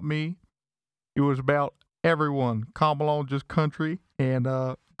about me. It was about everyone. Carmelo just country, and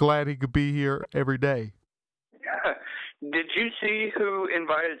glad he could be here every day. Did you see who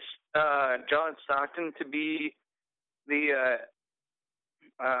invited John Stockton to be the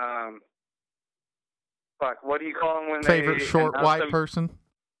what do you call him when favorite they short white person?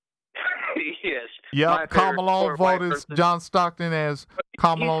 Yes. Yep, Carmelo voted John Stockton as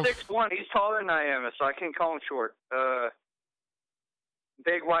Carmelo. He's 6'1". He's taller than I am, so I can't call him short.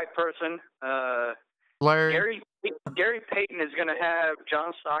 Big white person. Larry. Gary Payton is going to have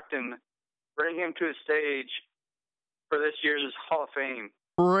John Stockton bring him to a stage for this year's Hall of Fame.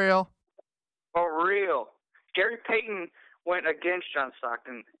 For real? For real. Gary Payton went against John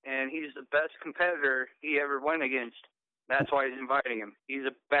Stockton, and he's the best competitor he ever went against. That's why he's inviting him. He's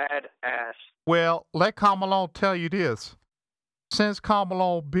a badass. Well, let Carmelo tell you this. Since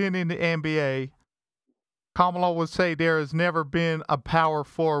Carmelo been in the NBA, Carmelo would say there has never been a power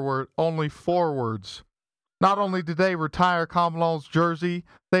forward, only forwards. Not only did they retire Carmelo's jersey,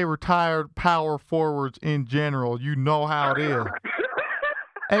 they retired power forwards in general. You know how it is.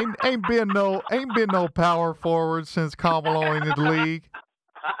 ain't been no power forwards since Carmelo in the league.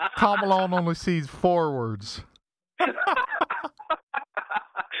 Carmelo only sees forwards.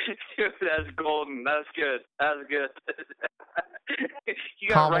 Dude, that's golden. That's good. That's good.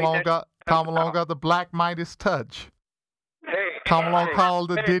 Carmelo got the Black Midas touch. Hey, Carmelo called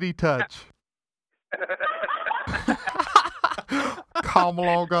the Diddy touch.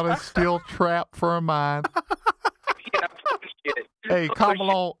 Carmelo got a steel trap for a mind. Hey,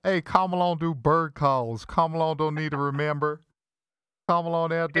 Carmelo do bird calls. Carmelo don't need to remember.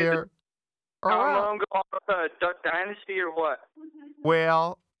 Carmelo out there. Carmelo go on Duck Dynasty or what?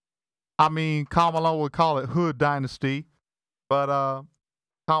 Well, I mean, Carmelo would call it Hood Dynasty, but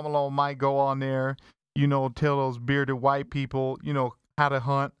Carmelo might go on there, tell those bearded white people, how to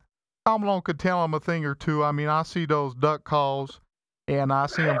hunt. Carmelo could tell them a thing or two. I mean, I see those duck calls, and I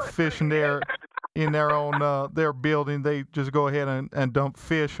see them fishing there in their own their building. They just go ahead and dump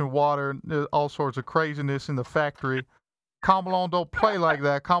fish and water, and all sorts of craziness in the factory. Carmelo don't play like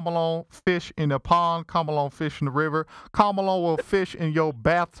that. Carmelo fish in the pond. Carmelo fish in the river. Carmelo will fish in your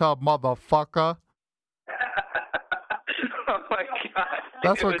bathtub, motherfucker. Oh my God!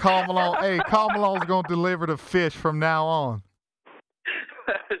 That's what Carmelo. Hey, Carmelo's gonna deliver the fish from now on.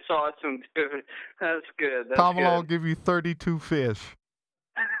 That's awesome, dude. That's good. That's Carmelo will good. give you 32 fish.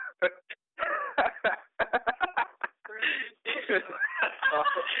 That's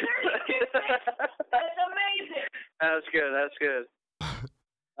amazing. That's good. That's good.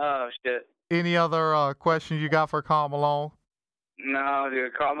 Oh shit. Any other questions you got for Carmelo? No,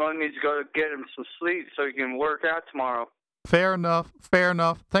 dude. Carmelo needs to go get him some sleep so he can work out tomorrow. Fair enough. Fair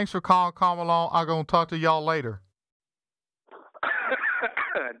enough. Thanks for calling, Carmelo. I'm gonna talk to y'all later.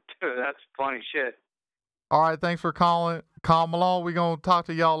 Dude, that's funny shit. All right, thanks for calling, Carmelo. We're going to talk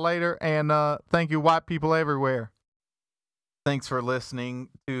to y'all later, and thank you, white people everywhere. Thanks for listening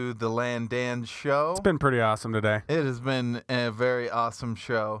to the Landan Show. It's been pretty awesome today. It has been a very awesome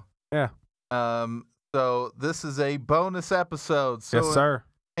show. Yeah. So this is a bonus episode. So yes, sir.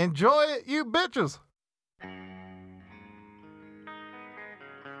 Enjoy it, you bitches.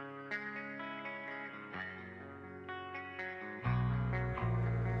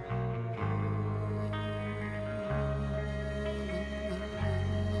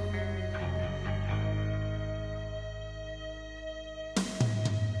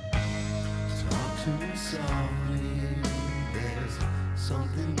 To me softly, there's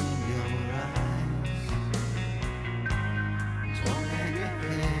something in your eyes. Don't hang your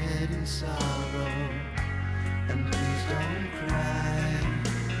head in sorrow, and please don't cry.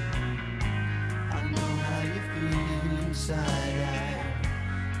 I know how you feel inside.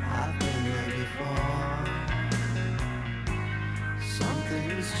 I've been there before.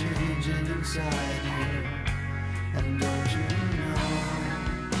 Something's changing inside you, and don't you know?